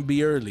 You want to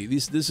be early.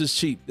 This is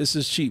cheap. This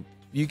is cheap.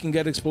 You can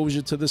get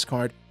exposure to this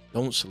card.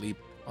 Don't sleep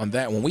on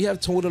that one. We have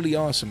Totally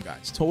Awesome,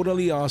 guys.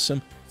 Totally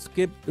Awesome.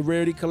 Skip the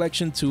Rarity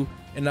Collection 2,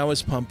 and now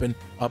it's pumping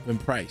up in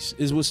price.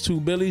 It was 2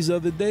 Billies the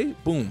other day.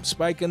 Boom.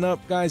 Spiking up,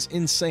 guys.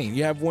 Insane.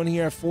 You have one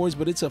here at 4s,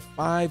 but it's a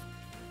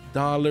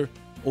 $5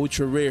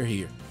 ultra rare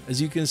here. As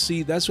you can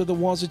see, that's where the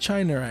walls of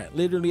China are at.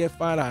 Literally at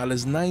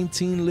 $5.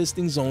 19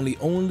 listings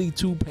only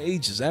 2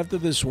 pages. After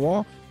this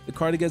wall, the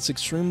card gets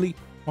extremely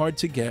hard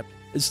to get.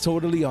 It's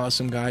Totally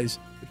Awesome, guys.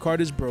 The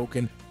card is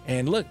broken.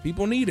 And look,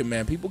 people need it,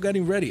 man. People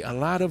getting ready. A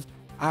lot of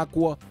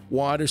aqua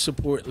water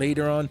support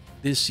later on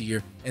this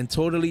year. And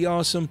Totally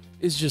Awesome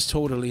is just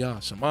totally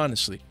awesome.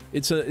 Honestly,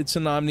 it's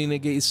an Omni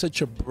Negate. It's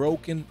such a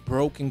broken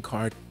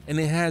card. And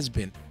it has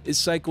been. It's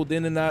cycled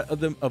in and out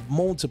of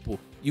multiple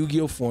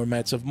Yu-Gi-Oh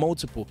formats, of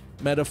multiple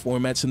meta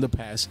formats in the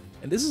past.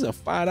 And this is a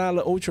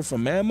 $5 ultra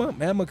from Mama.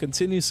 Mama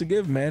continues to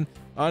give, man.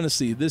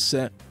 Honestly, this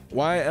set,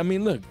 why? I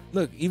mean, look,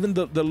 even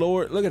the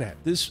lower, look at that.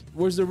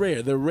 Where's the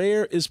rare? The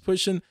rare is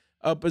pushing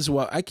up as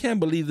well. I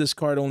can't believe this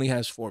card only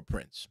has 4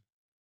 prints.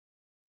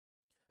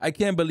 I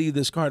can't believe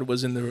this card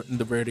was in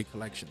the rarity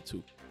collection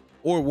too,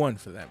 or 1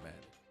 for that matter.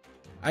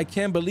 I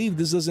can't believe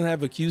this doesn't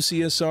have a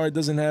QCSR. It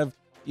doesn't have,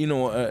 you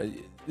know,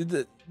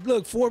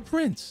 look, 4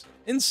 prints.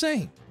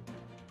 Insane.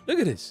 Look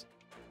at this.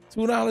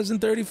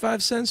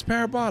 $2.35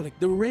 parabolic.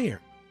 The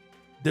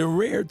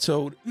rare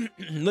Toad.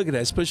 Look at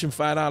that. It's pushing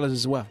 $5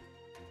 as well.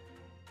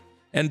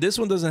 And this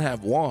one doesn't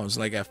have walls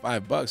like at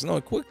 $5. No,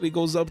 it quickly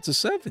goes up to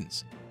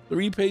 7s.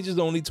 3 pages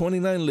only,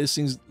 29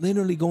 listings,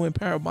 literally going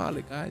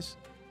parabolic, guys.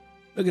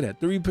 Look at that.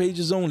 3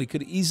 pages only.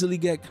 Could easily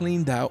get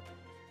cleaned out.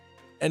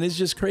 And it's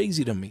just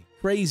crazy to me.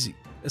 Crazy.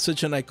 It's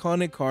such an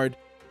iconic card.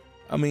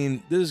 I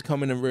mean, this is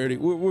coming in rarity.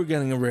 We're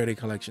getting a rarity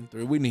collection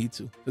 3. We need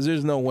to. Because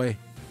there's no way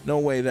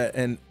that,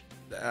 and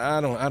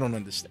I don't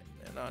understand,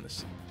 man,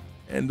 honestly.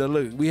 And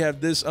look, we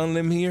have this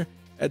unlim here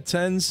at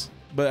 10s,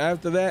 but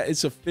after that,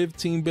 it's a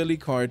 15 Billy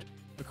card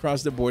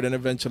across the board and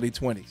eventually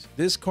 20s.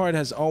 This card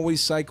has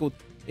always cycled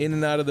in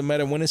and out of the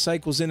meta. When it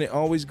cycles in, it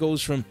always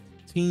goes from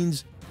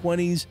teens,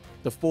 20s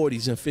to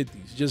 40s and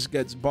 50s. Just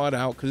gets bought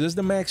out because it's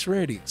the max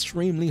rarity.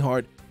 Extremely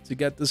hard to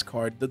get this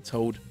card. The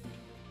Toad,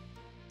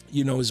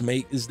 you know, is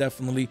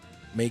definitely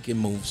making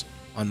moves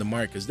on the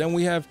markets. Then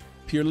we have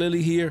Pure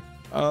Lily here.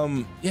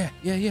 Yeah.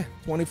 $25,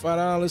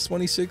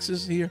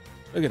 26s here.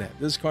 Look at that.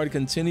 This card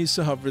continues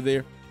to hover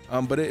there.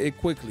 But it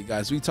quickly,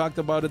 guys. We talked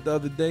about it the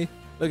other day.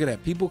 Look at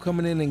that. People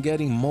coming in and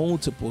getting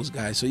multiples,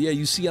 guys. So yeah,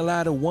 you see a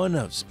lot of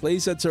one-ups.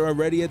 Playsets are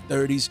already at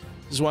 30s.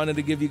 Just wanted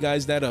to give you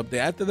guys that update.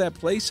 After that,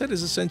 playset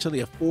is essentially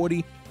a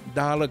 $40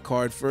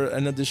 card for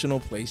an additional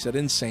playset.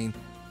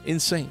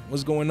 Insane.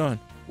 What's going on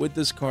with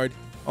this card?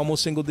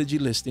 Almost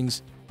single-digit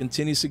listings.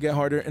 Continues to get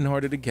harder and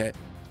harder to get.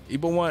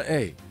 People want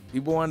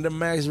the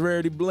max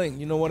rarity bling.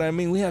 You know what I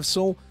mean? We have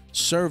Soul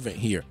Servant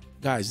here.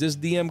 Guys, this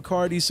DM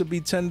card used to be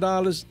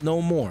 $10.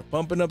 No more.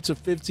 Bumping up to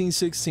 15,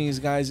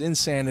 16s, guys.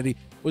 Insanity.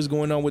 What's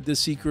going on with this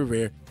secret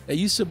rare? It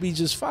used to be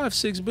just 5,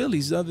 6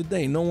 Billies the other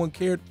day. No one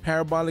cared.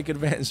 Parabolic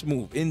advanced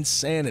move.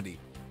 Insanity.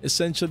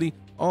 Essentially,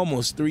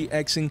 almost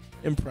 3xing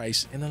in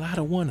price and a lot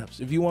of one-ups.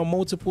 If you want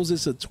multiples,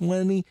 it's a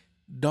 $20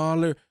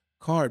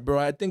 card. Bro,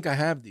 I think I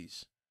have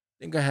these.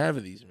 Man. I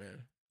have these.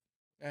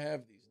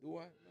 Do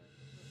I?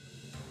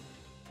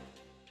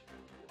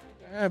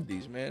 I have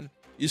these, man.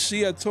 You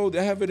see, I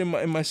have it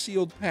in my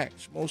sealed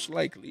packs, most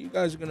likely. You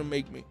guys are going to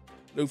make me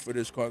look for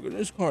this card.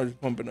 This card is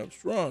pumping up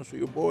strong, so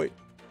your boy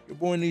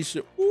needs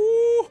to,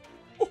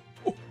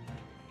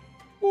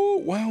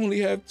 why I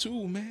only have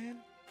 2, man?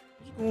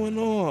 What's going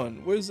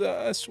on? Where's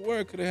that? I swear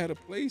I could have had a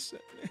place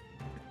at, man.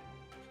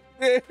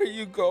 There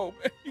you go,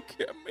 man. You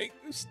can't make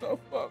this stuff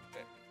up,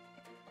 man.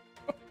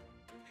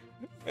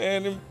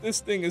 Man, this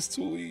thing is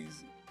too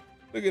easy.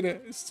 Look at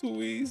that. It's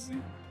too easy.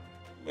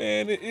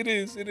 Man, it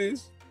is.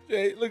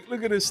 Jay,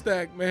 look at this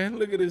stack, man.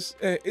 Look at this.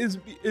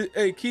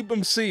 Hey, keep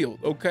them sealed,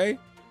 okay?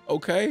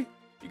 Okay?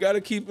 You got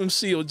to keep them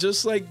sealed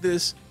just like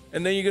this,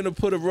 and then you're going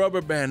to put a rubber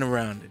band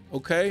around it,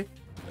 okay?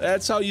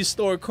 That's how you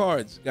store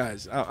cards,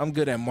 guys. I'm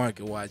good at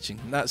market watching,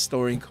 not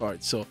storing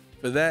cards. So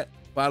for that,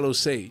 follow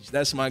Sage.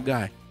 That's my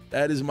guy.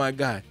 That is my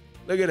guy.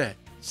 Look at that.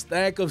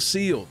 Stack of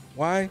sealed.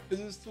 Why?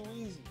 Because it's too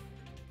easy.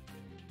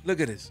 Look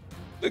at this.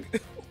 Look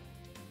at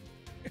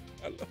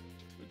I love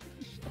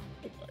this.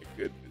 Oh my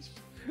goodness.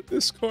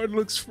 This card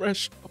looks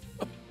fresh.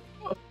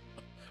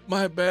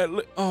 My bad.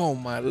 Oh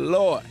my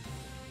Lord.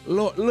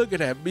 Look at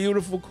that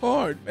beautiful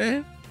card,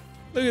 man.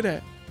 Look at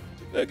that.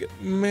 Look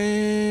at,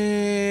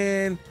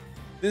 man.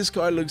 This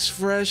card looks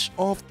fresh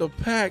off the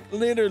pack,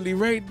 literally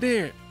right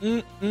there.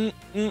 Look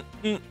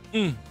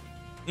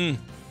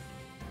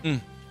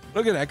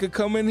at that. I could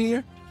come in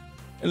here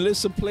and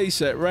list a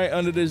playset right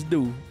under this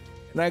dude,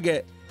 and I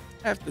get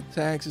after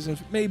taxes and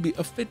maybe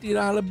a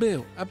 $50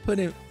 bill. I put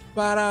in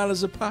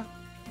 $5 a pop.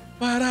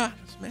 $5,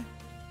 man.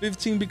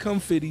 15 become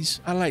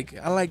 50s. I like it.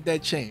 I like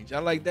that change. I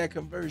like that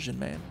conversion,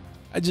 man.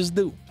 I just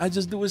do.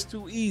 It's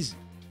too easy.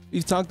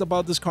 We've talked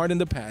about this card in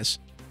the past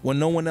when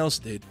no one else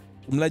did.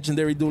 From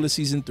Legendary Duelist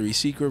Season 3,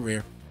 Secret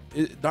Rare.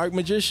 Dark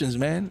Magicians,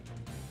 man.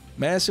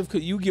 Massive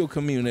Yu-Gi-Oh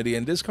community.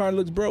 And this card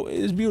looks, bro,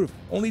 it's beautiful.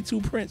 Only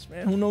 2 prints,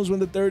 man. Who knows when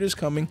the 3rd is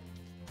coming.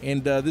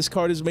 And this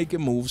card is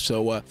making moves.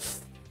 So, if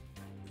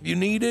you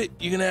need it,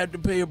 you're going to have to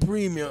pay a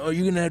premium. Or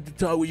you're going to have to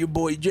talk with your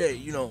boy Jay.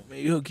 You know,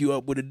 maybe hook you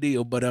up with a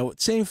deal. But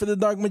same for the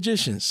Dark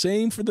Magicians.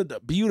 Same for the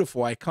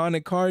beautiful,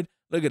 iconic card.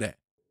 Look at that.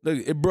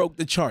 Look, it broke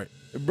the chart.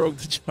 It broke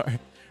the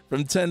chart.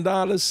 From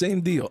 $10,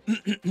 same deal.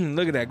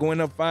 Look at that, going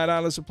up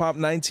 $5 a pop,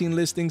 19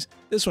 listings.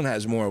 This one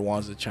has more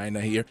Walls of China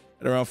here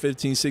at around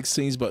 15,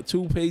 16s, but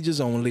 2 pages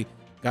only.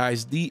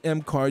 Guys,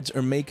 DM cards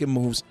are making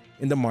moves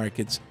in the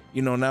markets.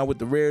 You know, now with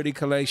the Rarity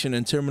Collection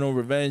and Terminal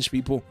Revenge,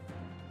 people,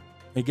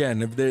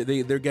 again, if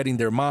they're getting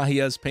their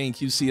Mahias, paying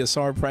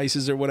QCSR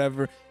prices or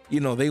whatever,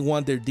 you know, they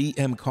want their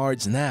DM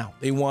cards now.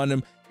 They want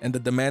them, and the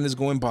demand is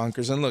going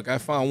bonkers. And look, I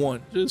found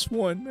one, just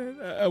one, man.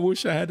 I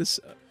wish I had a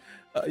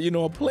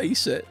a play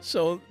set.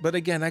 So, but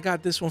again, I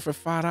got this one for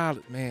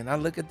 $5. Man, I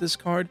look at this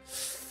card,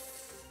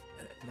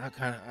 and I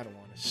don't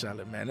want to sell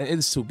it, man.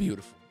 It's too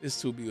beautiful. It's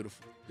too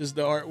beautiful. Just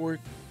the artwork.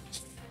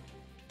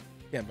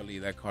 Can't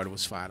believe that card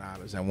was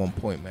 $5 at one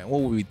point, man.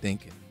 What were we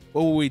thinking?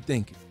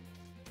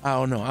 I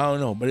don't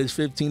know. But it's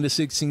 15 to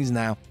 16s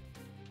now,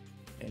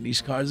 and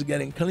these cards are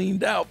getting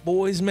cleaned out,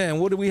 boys. Man,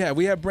 what do we have?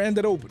 We have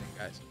branded opening,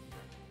 guys.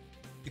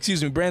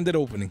 Excuse me, branded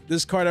opening.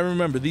 This card, I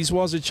remember, these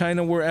Walls of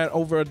China were at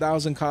over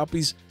 1,000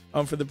 copies.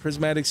 For the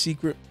Prismatic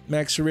Secret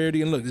Max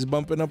Rarity, and look, it's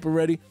bumping up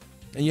already.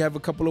 And you have a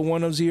couple of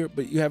one-ofs here,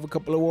 but you have a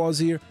couple of walls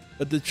here.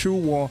 But the true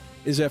wall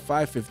is at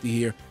 550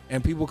 here,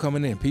 and people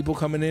coming in.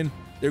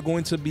 They're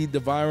going to be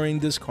devouring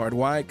this card.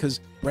 Why?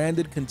 Because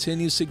branded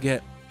continues to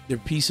get their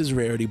pieces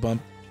rarity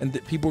bump, and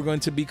people are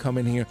going to be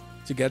coming here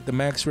to get the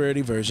max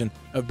rarity version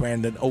of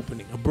branded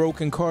opening. A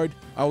broken card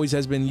always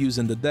has been used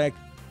in the deck.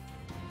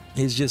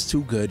 It's just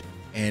too good,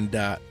 and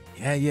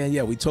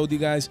yeah. We told you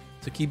guys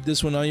to keep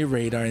this one on your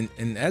radar,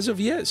 and as of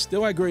yet,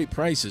 still at great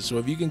prices. So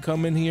if you can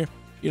come in here,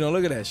 you know,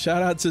 look at that.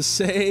 Shout out to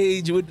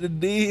Sage with the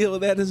deal.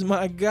 That is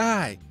my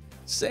guy,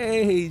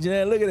 Sage,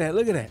 man. Look at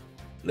that.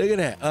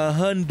 A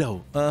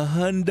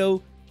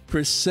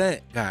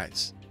 $100%,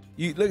 guys.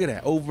 You look at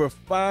that. Over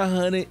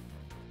 500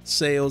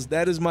 sales.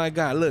 That is my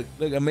guy. Look,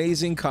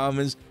 amazing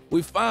comments.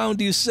 We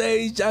found you,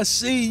 Sage. I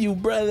see you,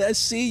 brother. I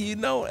see you.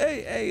 No,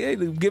 hey,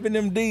 giving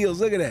them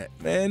deals. Look at that,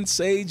 man.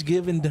 Sage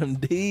giving them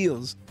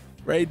deals.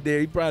 Right there,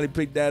 he probably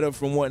picked that up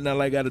from whatnot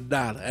like at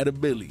 $1, at a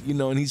Billy, you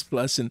know, and he's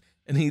plussing,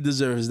 and he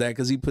deserves that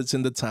because he puts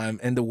in the time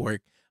and the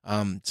work.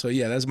 So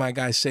yeah, that's my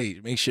guy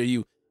Sage. Make sure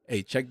you,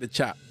 check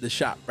the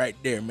shop right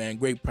there, man.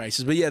 Great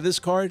prices. But yeah, this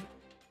card,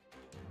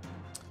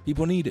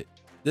 people need it.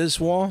 This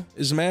wall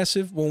is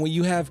massive. When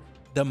you have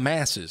the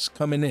masses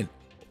coming in,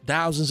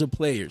 thousands of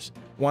players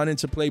wanting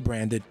to play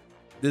branded,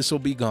 this will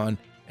be gone,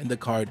 and the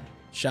card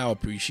shall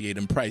appreciate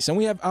in price. And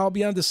we have I'll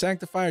Beyond the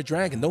Sanctifier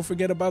Dragon. Don't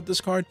forget about this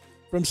card.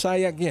 From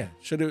Sayak, yeah.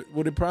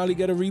 Would it probably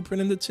get a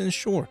reprint in the 10?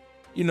 Sure.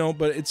 You know,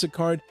 but it's a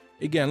card.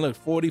 Again, look,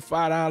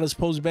 $45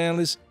 post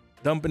Banlist,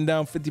 dumping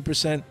down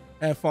 50%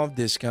 half off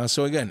discount.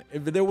 So again,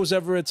 if there was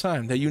ever a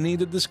time that you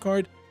needed this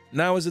card,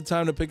 now is the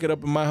time to pick it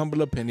up, in my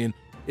humble opinion.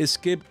 It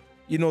skipped,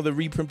 you know, the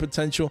reprint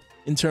potential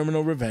in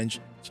Terminal Revenge.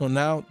 So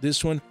now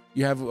this one,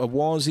 you have a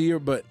walls here,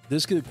 but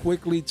this could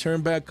quickly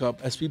turn back up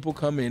as people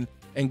come in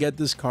and get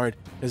this card,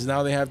 because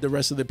now they have the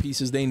rest of the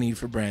pieces they need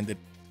for branded.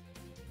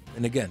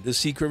 And again, the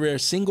Secret Rare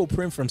single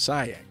print from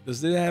Sayak.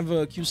 Does it have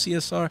a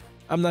QCSR?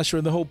 I'm not sure.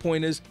 The whole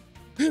point is,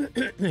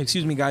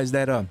 excuse me, guys,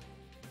 that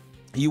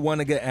you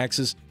want to get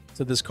access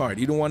to this card.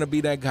 You don't want to be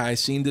that guy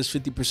seeing this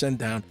 50%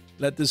 down,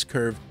 let this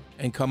curve,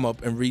 and come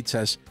up and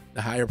retest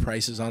the higher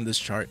prices on this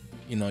chart.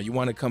 You know, you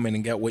want to come in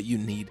and get what you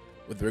need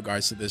with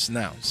regards to this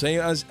now.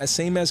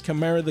 Same as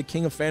Chimera, the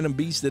King of Phantom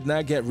Beasts, did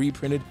not get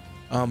reprinted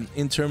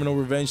in Terminal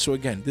Revenge. So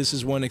again, this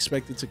is one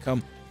expected to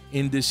come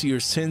in this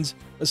year's tins.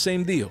 The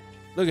same deal.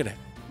 Look at that.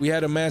 We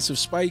had a massive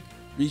spike,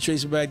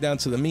 retrace it back down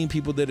to the mean.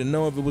 People didn't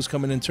know if it was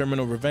coming in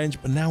Terminal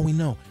Revenge, but now we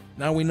know.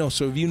 Now we know.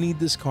 So if you need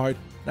this card,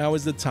 now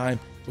is the time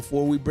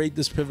before we break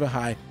this pivot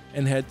high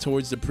and head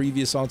towards the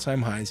previous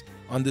all-time highs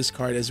on this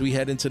card as we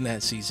head into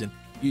that season.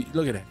 You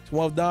look at that,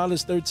 $12,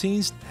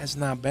 13s. That's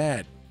not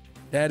bad.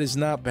 That is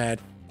not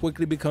bad.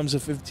 Quickly becomes a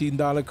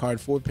 $15 card,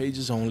 4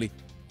 pages only,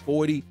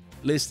 40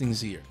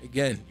 listings here.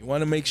 Again, you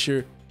want to make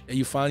sure that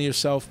you find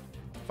yourself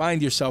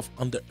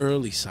on the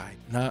early side,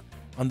 not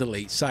on the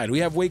late side. We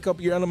have Wake Up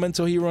Your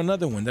Elemental Hero,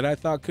 another one that I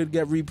thought could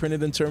get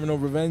reprinted in Terminal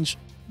Revenge.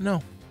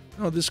 No,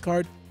 this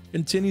card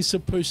continues to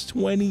push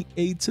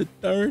 28 to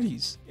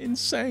 30s.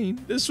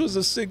 Insane. This was a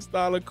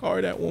 $6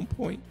 card at one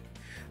point.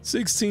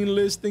 16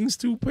 listings,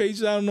 2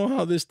 pages. I don't know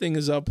how this thing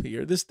is up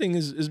here. This thing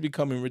is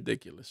becoming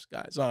ridiculous,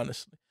 guys,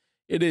 honestly.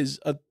 It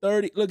is a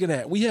 30. Look at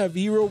that. We have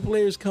hero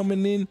players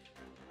coming in.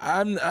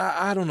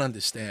 I don't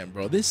understand,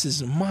 bro. This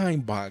is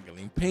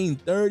mind-boggling. Paying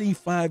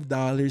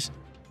 $35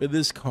 for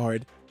this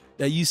card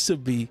that used to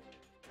be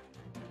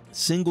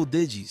single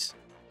digits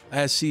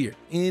last year.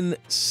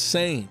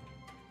 Insane.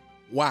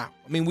 Wow.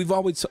 I mean,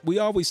 we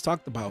always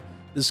talked about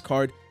this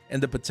card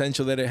and the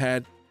potential that it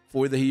had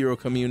for the hero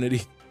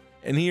community.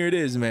 And here it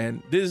is,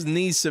 man. This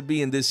needs to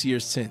be in this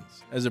year's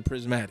tins as a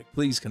prismatic.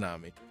 Please,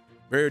 Konami.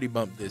 Rarity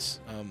bump this.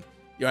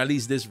 Or at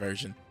least this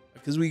version.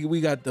 Because we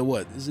got the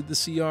what? Is it the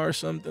CR or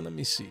something? Let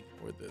me see.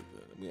 Or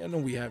I know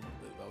we have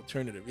the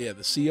alternative. Yeah,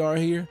 the CR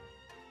here.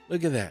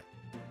 Look at that.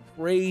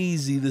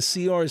 Crazy. The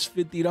CR is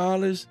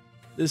 $50.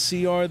 The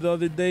CR the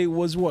other day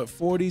was what?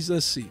 40s?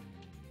 Let's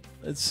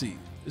see.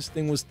 This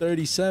thing was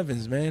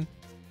 37s, man.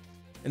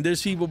 And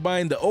there's people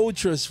buying the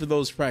Ultras for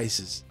those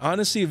prices.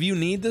 Honestly, if you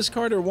need this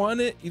card or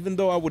want it, even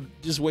though I would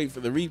just wait for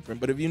the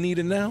reprint, but if you need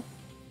it now,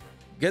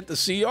 get the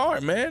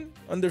CR, man.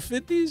 Under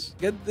 50s,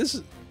 get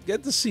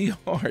the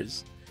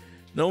CRs.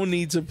 No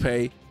need to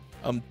pay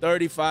 $35,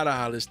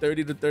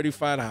 $30 to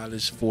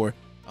 $35 for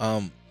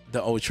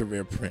the ultra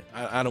rare print.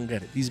 I don't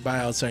get it. These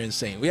buyouts are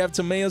insane. We have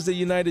Tamayo's the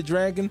United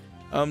Dragon.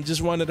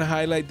 Just wanted to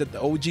highlight that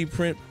the OG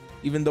print,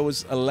 even though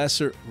it's a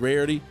lesser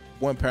rarity,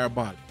 went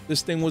parabolic.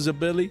 This thing was a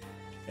Billy,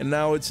 and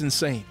now it's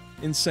insane.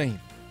 Insane.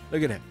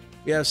 Look at that.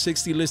 We have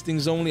 60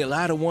 listings only, a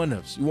lot of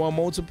one-ups. You want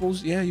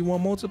multiples? Yeah, you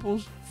want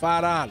multiples?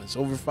 $5,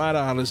 over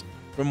 $5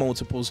 for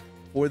multiples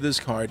for this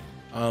card.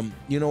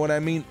 You know what I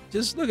mean?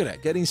 Just look at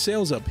that, getting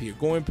sales up here,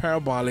 going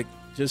parabolic.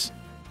 Just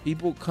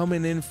people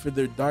coming in for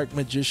their Dark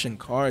Magician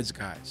cards,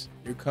 guys.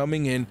 They're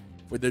coming in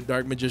for their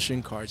Dark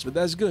Magician cards, but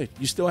that's good.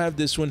 You still have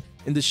this one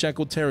in the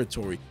shekel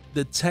territory.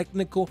 The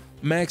technical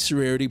max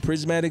rarity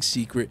prismatic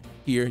secret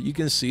here. You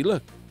can see,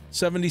 look,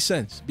 70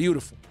 cents.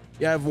 Beautiful.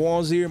 You have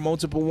walls here,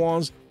 multiple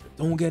walls.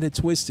 Don't get it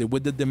twisted.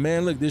 With the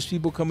demand, look, there's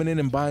people coming in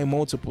and buying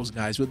multiples,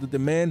 guys. With the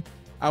demand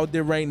out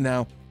there right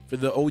now for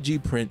the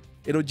OG print,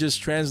 it'll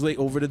just translate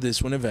over to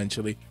this one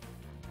eventually.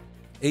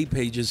 8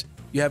 pages.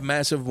 You have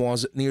massive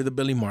walls near the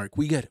Billy mark.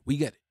 We get it. We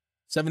get it.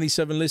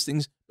 77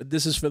 listings, but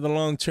this is for the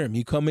long term.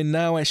 You come in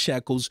now at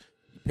shekels.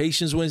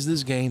 Patience wins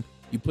this game.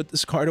 You put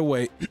this card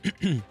away.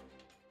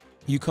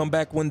 You come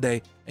back one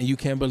day and you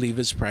can't believe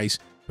its price,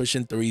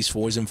 pushing 3s,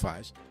 4s, and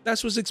 5s.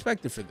 That's what's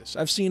expected for this.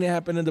 I've seen it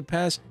happen in the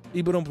past.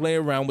 People don't play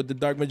around with the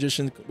Dark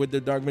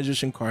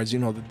Magician cards, you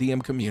know, the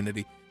DM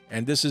community.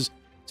 And this is,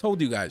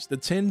 told you guys, the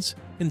tins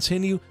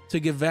continue to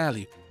give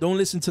value. Don't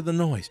listen to the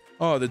noise.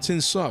 Oh, the tin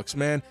sucks,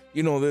 man.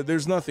 You know,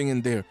 there's nothing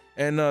in there.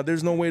 And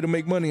there's no way to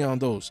make money on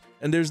those.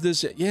 And there's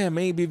this, yeah,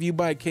 maybe if you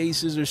buy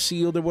cases or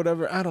sealed or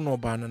whatever. I don't know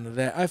about none of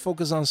that. I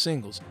focus on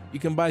singles. You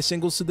can buy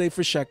singles today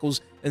for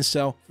shekels and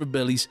sell for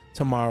billies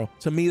tomorrow.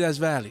 To me, that's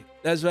value.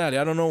 That's value.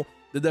 I don't know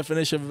the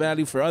definition of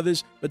value for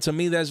others, but to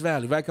me, that's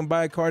value. If I can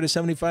buy a card at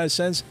 75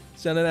 cents,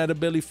 sell it at a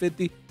Billy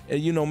 50,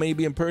 and you know,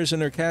 maybe in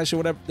person or cash or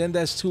whatever, then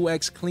that's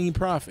 2x clean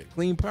profit.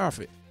 Clean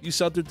profit. You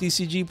sell through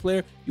TCG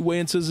player, you wait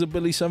until it's a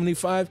Billy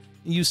 75,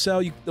 and you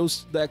sell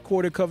that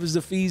quarter covers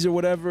the fees or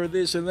whatever,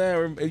 this or that,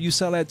 or if you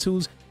sell at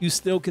 2s, you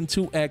still can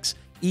 2x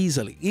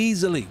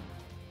easily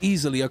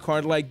a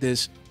card like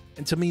this.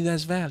 And to me,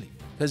 that's value,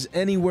 because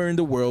anywhere in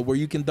the world where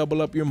you can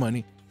double up your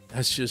money,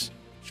 that's just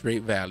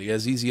straight value.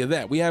 As easy as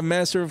that. We have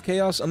Master of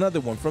Chaos, another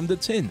one from the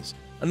tins.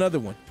 Another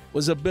one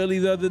was a Billy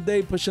the other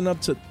day, pushing up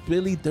to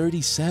Billy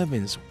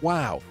 37s.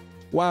 Wow,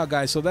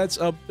 guys. So that's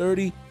up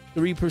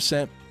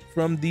 33%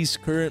 from these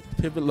current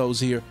pivot lows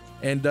here.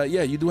 And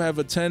yeah, you do have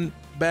a 10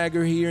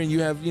 bagger here, and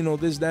you have, you know,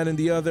 this, that, and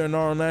the other, and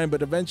R9.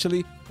 But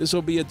eventually, this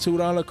will be a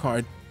 $2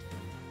 card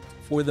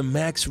for the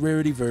max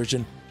rarity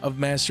version of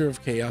Master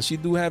of Chaos. You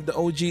do have the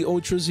OG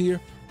Ultras here.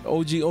 The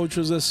OG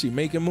Ultras, let's see,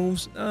 making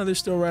moves. They're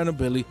still around a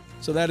Billy,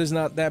 so that is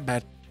not that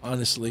bad,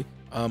 honestly.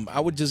 I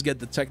would just get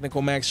the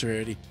technical max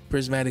rarity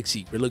prismatic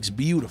secret. Looks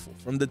beautiful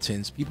from the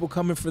tins. People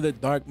coming for the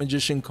Dark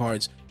Magician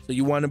cards So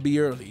you want to be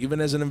early.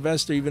 Even as an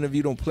investor, even if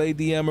you don't play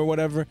DM or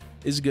whatever,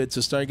 it's good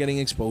to start getting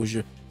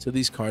exposure to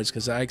these cards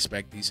because I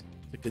expect these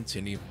to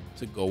continue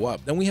to go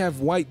up. Then we have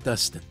White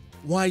Dustin.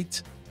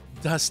 White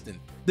Dustin,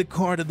 the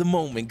card of the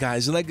moment,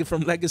 guys. Like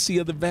from Legacy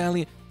of the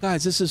Valiant.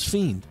 Guys, this is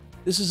Fiend.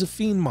 This is a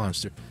Fiend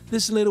monster.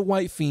 This little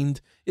white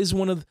Fiend is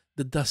one of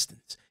the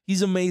Dustins.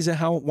 He's amazing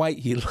how white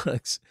he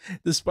looks,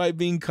 despite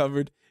being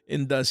covered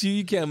in dust.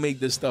 You can't make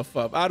this stuff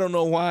up. I don't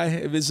know why,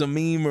 if it's a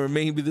meme or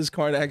maybe this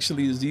card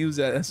actually is used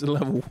as a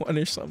level 1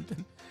 or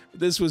something. But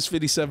this was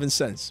 57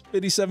 cents.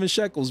 57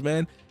 shekels,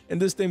 man.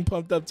 And this thing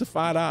pumped up to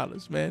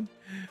 $5, man.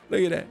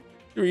 Look at that.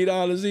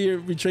 $3 here,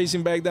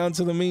 retracing back down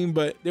to the meme,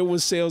 but there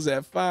was sales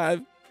at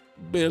 5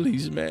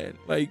 billies, man.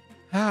 Like,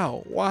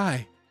 how?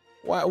 Why?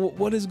 Why?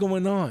 What is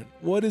going on?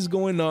 What is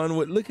going on?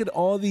 Look at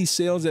all these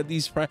sales at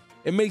these prices.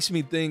 It makes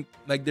me think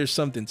like there's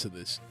something to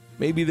this.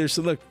 Maybe there's,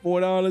 look,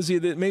 $4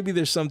 here. Maybe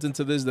there's something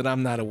to this that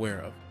I'm not aware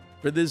of.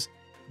 For this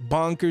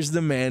bonkers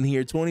demand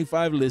here,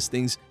 25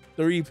 listings,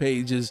 3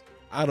 pages.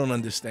 I don't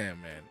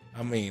understand, man.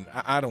 I mean,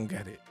 I don't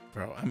get it,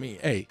 bro. I mean,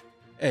 hey,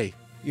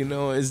 you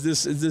know, is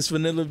this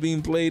vanilla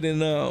being played in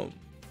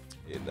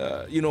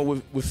you know,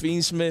 with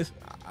Fiend Smith?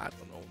 I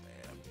don't know,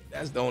 man. I mean,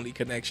 that's the only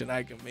connection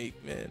I can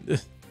make, man.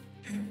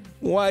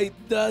 White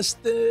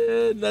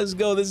Dustin, let's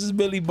go. This is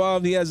Billy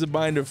Bob. He has a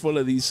binder full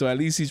of these, so at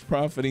least he's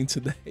profiting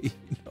today. You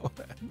know what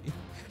I mean?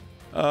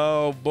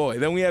 Oh boy.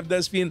 Then we have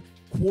Thespian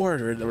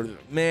Quarter.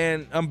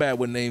 Man, I'm bad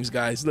with names,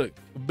 guys. Look,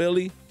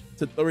 Billy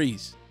to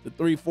 3s, the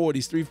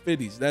 340s,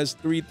 350s. That's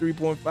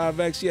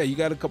 3.5x. Yeah, you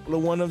got a couple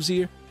of 1-ofs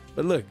here.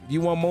 But look, if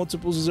you want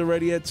multiples, it's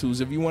already at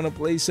 2s. If you want to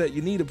play set,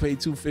 you need to pay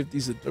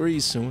 250s to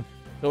 3s soon.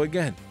 So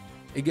again,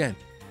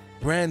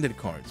 branded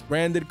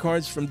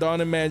cards from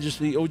Dawn and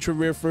Majesty, ultra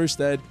rare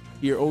first ed,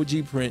 your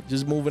OG print,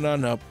 just moving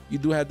on up. You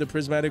do have the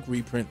prismatic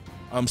reprint,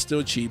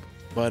 still cheap,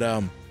 but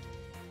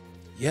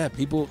yeah,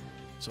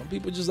 some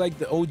people just like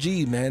the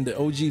OG, man, the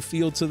OG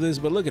feel to this.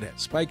 But look at that,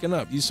 spiking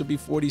up. Used to be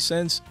 40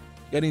 cents,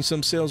 getting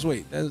some sales.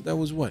 Wait, that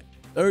was what,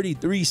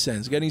 33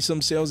 cents, getting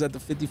some sales at the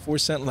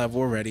 54-cent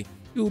level already.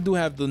 You do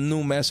have the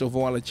new massive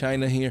wall of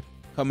China here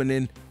coming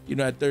in, you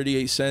know, at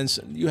 38 cents.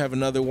 You have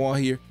another wall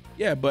here.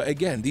 Yeah, but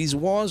again, these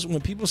walls,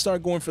 when people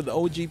start going for the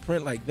OG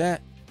print like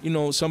that, you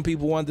know, some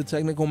people want the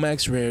technical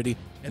max rarity,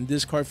 and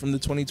this card from the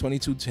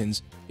 2022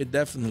 tins could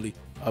definitely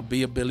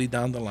be a Billy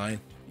down the line.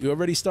 You're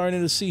already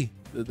starting to see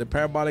the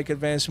parabolic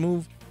advance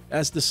move.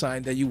 That's the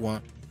sign that you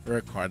want for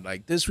a card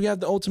like this. We have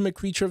the ultimate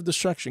creature of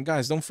destruction.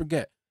 Guys, don't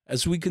forget,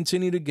 as we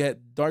continue to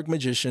get Dark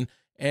Magician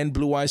and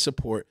Blue Eye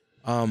support,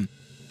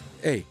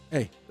 hey,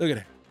 look at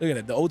that. Look at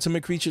that. The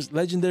ultimate creatures,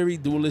 legendary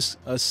duelist,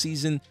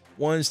 season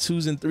 1s,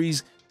 2s, and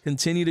 3s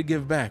continue to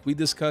give back. We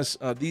discuss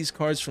these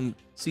cards from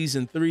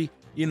season 3,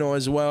 you know,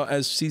 as well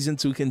as season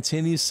 2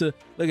 continues to,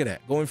 look at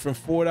that, going from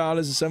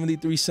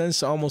 $4.73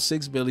 to almost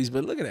 6 billies.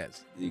 But look at that,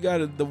 you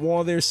got the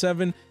wall there,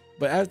 7,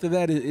 but after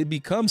that it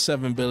becomes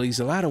 7 billies.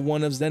 A lot of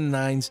 1-ofs, then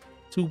 9s,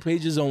 2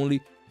 pages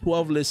only,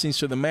 12 listings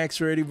for the max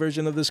rarity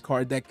version of this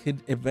card that could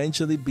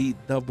eventually beat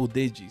double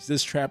digits.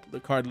 This the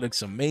card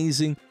looks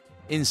amazing.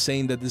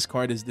 Insane that this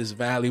card is this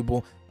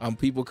valuable.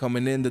 People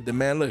coming in, the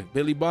demand. Look,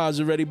 Billy Bob's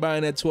already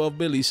buying at 12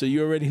 billies, so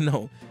you already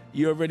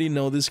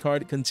know this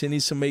card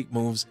continues to make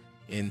moves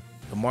in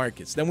the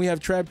markets. Then we have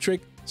Trap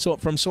Trick, so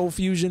from Soul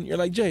Fusion. You're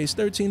like, Jay, it's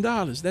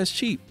 $13, that's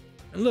cheap.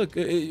 And look,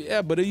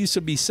 yeah, but it used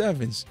to be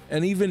 7s.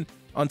 And even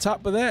on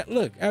top of that,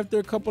 look, after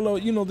a couple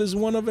of, you know, there's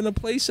 1-of in a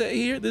playset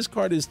here, this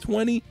card is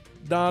 $20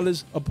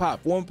 a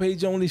pop. 1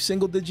 page only,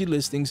 single digit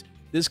listings.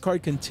 This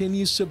card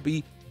continues to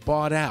be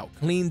bought out,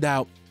 cleaned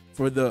out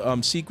for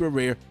the secret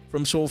rare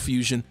from Soul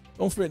Fusion.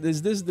 Don't forget,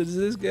 does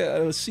this get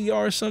a CR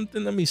or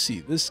something? Let me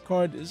see. This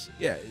card is,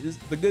 yeah,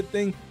 the good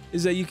thing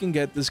is that you can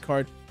get this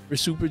card for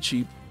super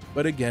cheap.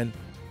 But again,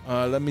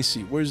 let me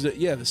see. Where's the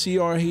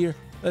CR here?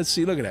 Let's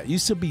see. Look at that.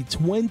 Used to be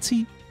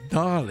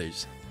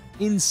 $20.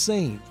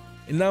 Insane.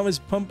 And now it's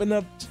pumping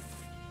up.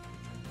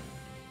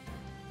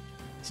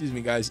 Excuse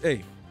me, guys.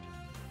 Hey,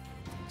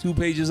 2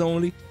 pages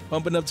only,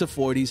 pumping up to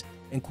 40s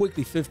and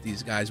quickly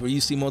 50s, guys, where you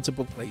see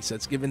multiple play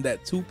sets, giving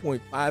that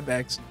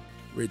 2.5x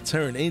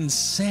return.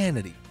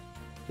 Insanity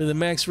for the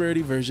max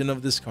rarity version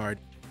of this card.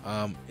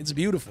 It's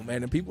beautiful,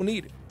 man, and people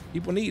need it.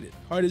 People need it.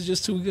 Card is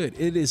just too good.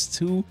 It is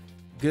too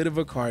good of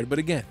a card. But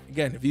again,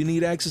 if you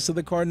need access to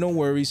the card, no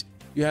worries.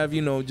 You have,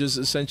 you know, just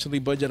essentially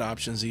budget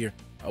options here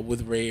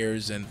with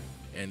rares and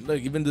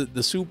look, even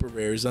the super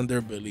rares under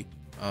Billy.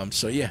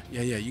 So yeah,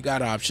 you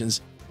got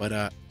options. But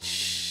man,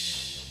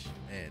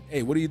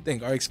 hey, what do you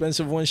think? Are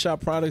expensive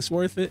one-shot products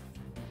worth it?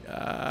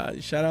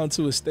 Shout out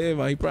to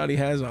Esteban. He probably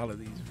has all of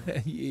these.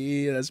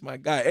 Yeah, that's my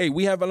guy. Hey,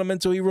 we have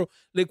Elemental Hero,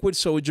 Liquid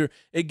Soldier,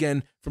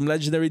 again, from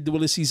Legendary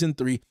Duelist Season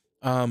 3.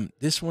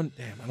 This one,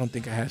 damn, I don't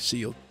think I have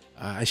sealed.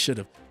 I should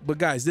have. But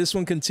guys, this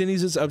one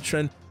continues its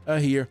uptrend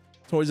here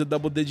towards the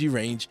double-digit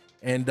range.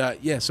 And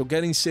yeah, so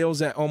getting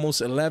sales at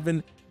almost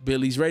 11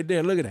 billies right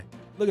there. Look at that.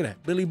 Look at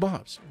that. Billy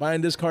Bob's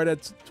buying this card at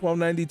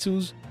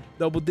 12.92s,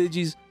 double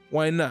digits.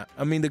 Why not?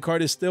 I mean, the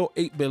card is still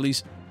 8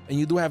 billies, and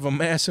you do have a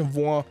massive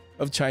wall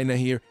of China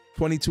here,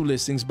 22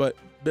 listings. But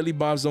Billy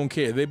Bobs don't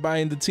care. They're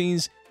buying the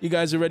teens. You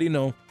guys already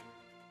know.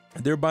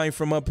 They're buying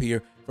from up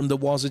here, from the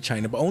walls of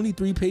China. But only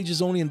 3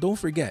 pages only. And don't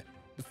forget,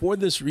 before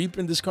this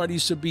reprint, this card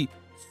used to be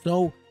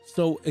so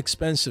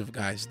expensive,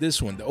 guys.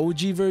 This one, the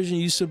OG version,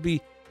 used to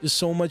be just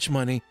so much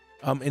money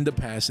in the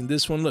past. And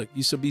this one, look,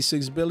 used to be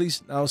 6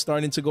 Billies. Now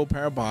starting to go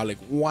parabolic.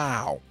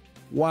 Wow.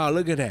 Wow,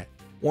 look at that.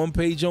 1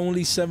 page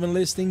only, 7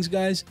 listings,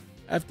 guys.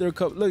 After a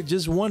couple, look,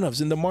 just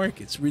one-ofs in the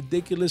markets.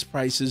 Ridiculous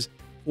prices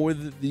for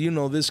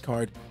this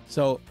card.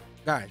 So,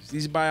 guys,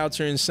 these buyouts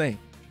are insane.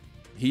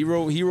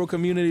 Hero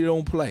community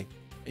don't play,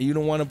 and you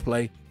don't want to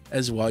play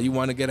as well. You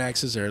want to get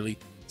access early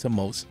to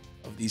most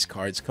of these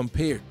cards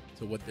compared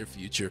to what their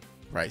future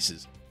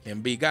prices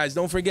can be. Guys,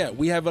 don't forget,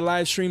 we have a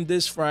live stream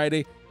this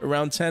Friday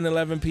around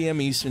 10-11 p.m.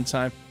 Eastern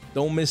time.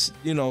 Don't miss,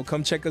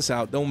 come check us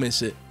out. Don't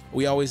miss it.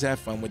 We always have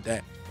fun with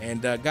that.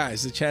 And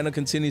guys, the channel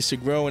continues to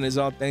grow, and it's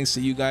all thanks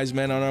to you guys,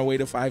 man, on our way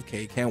to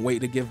 5K. Can't wait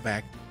to give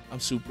back. I'm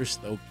super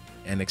stoked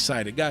and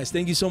excited. Guys,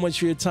 thank you so much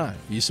for your time,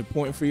 for your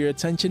support, and for your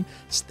attention.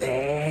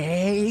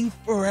 Stay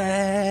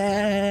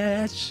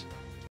fresh.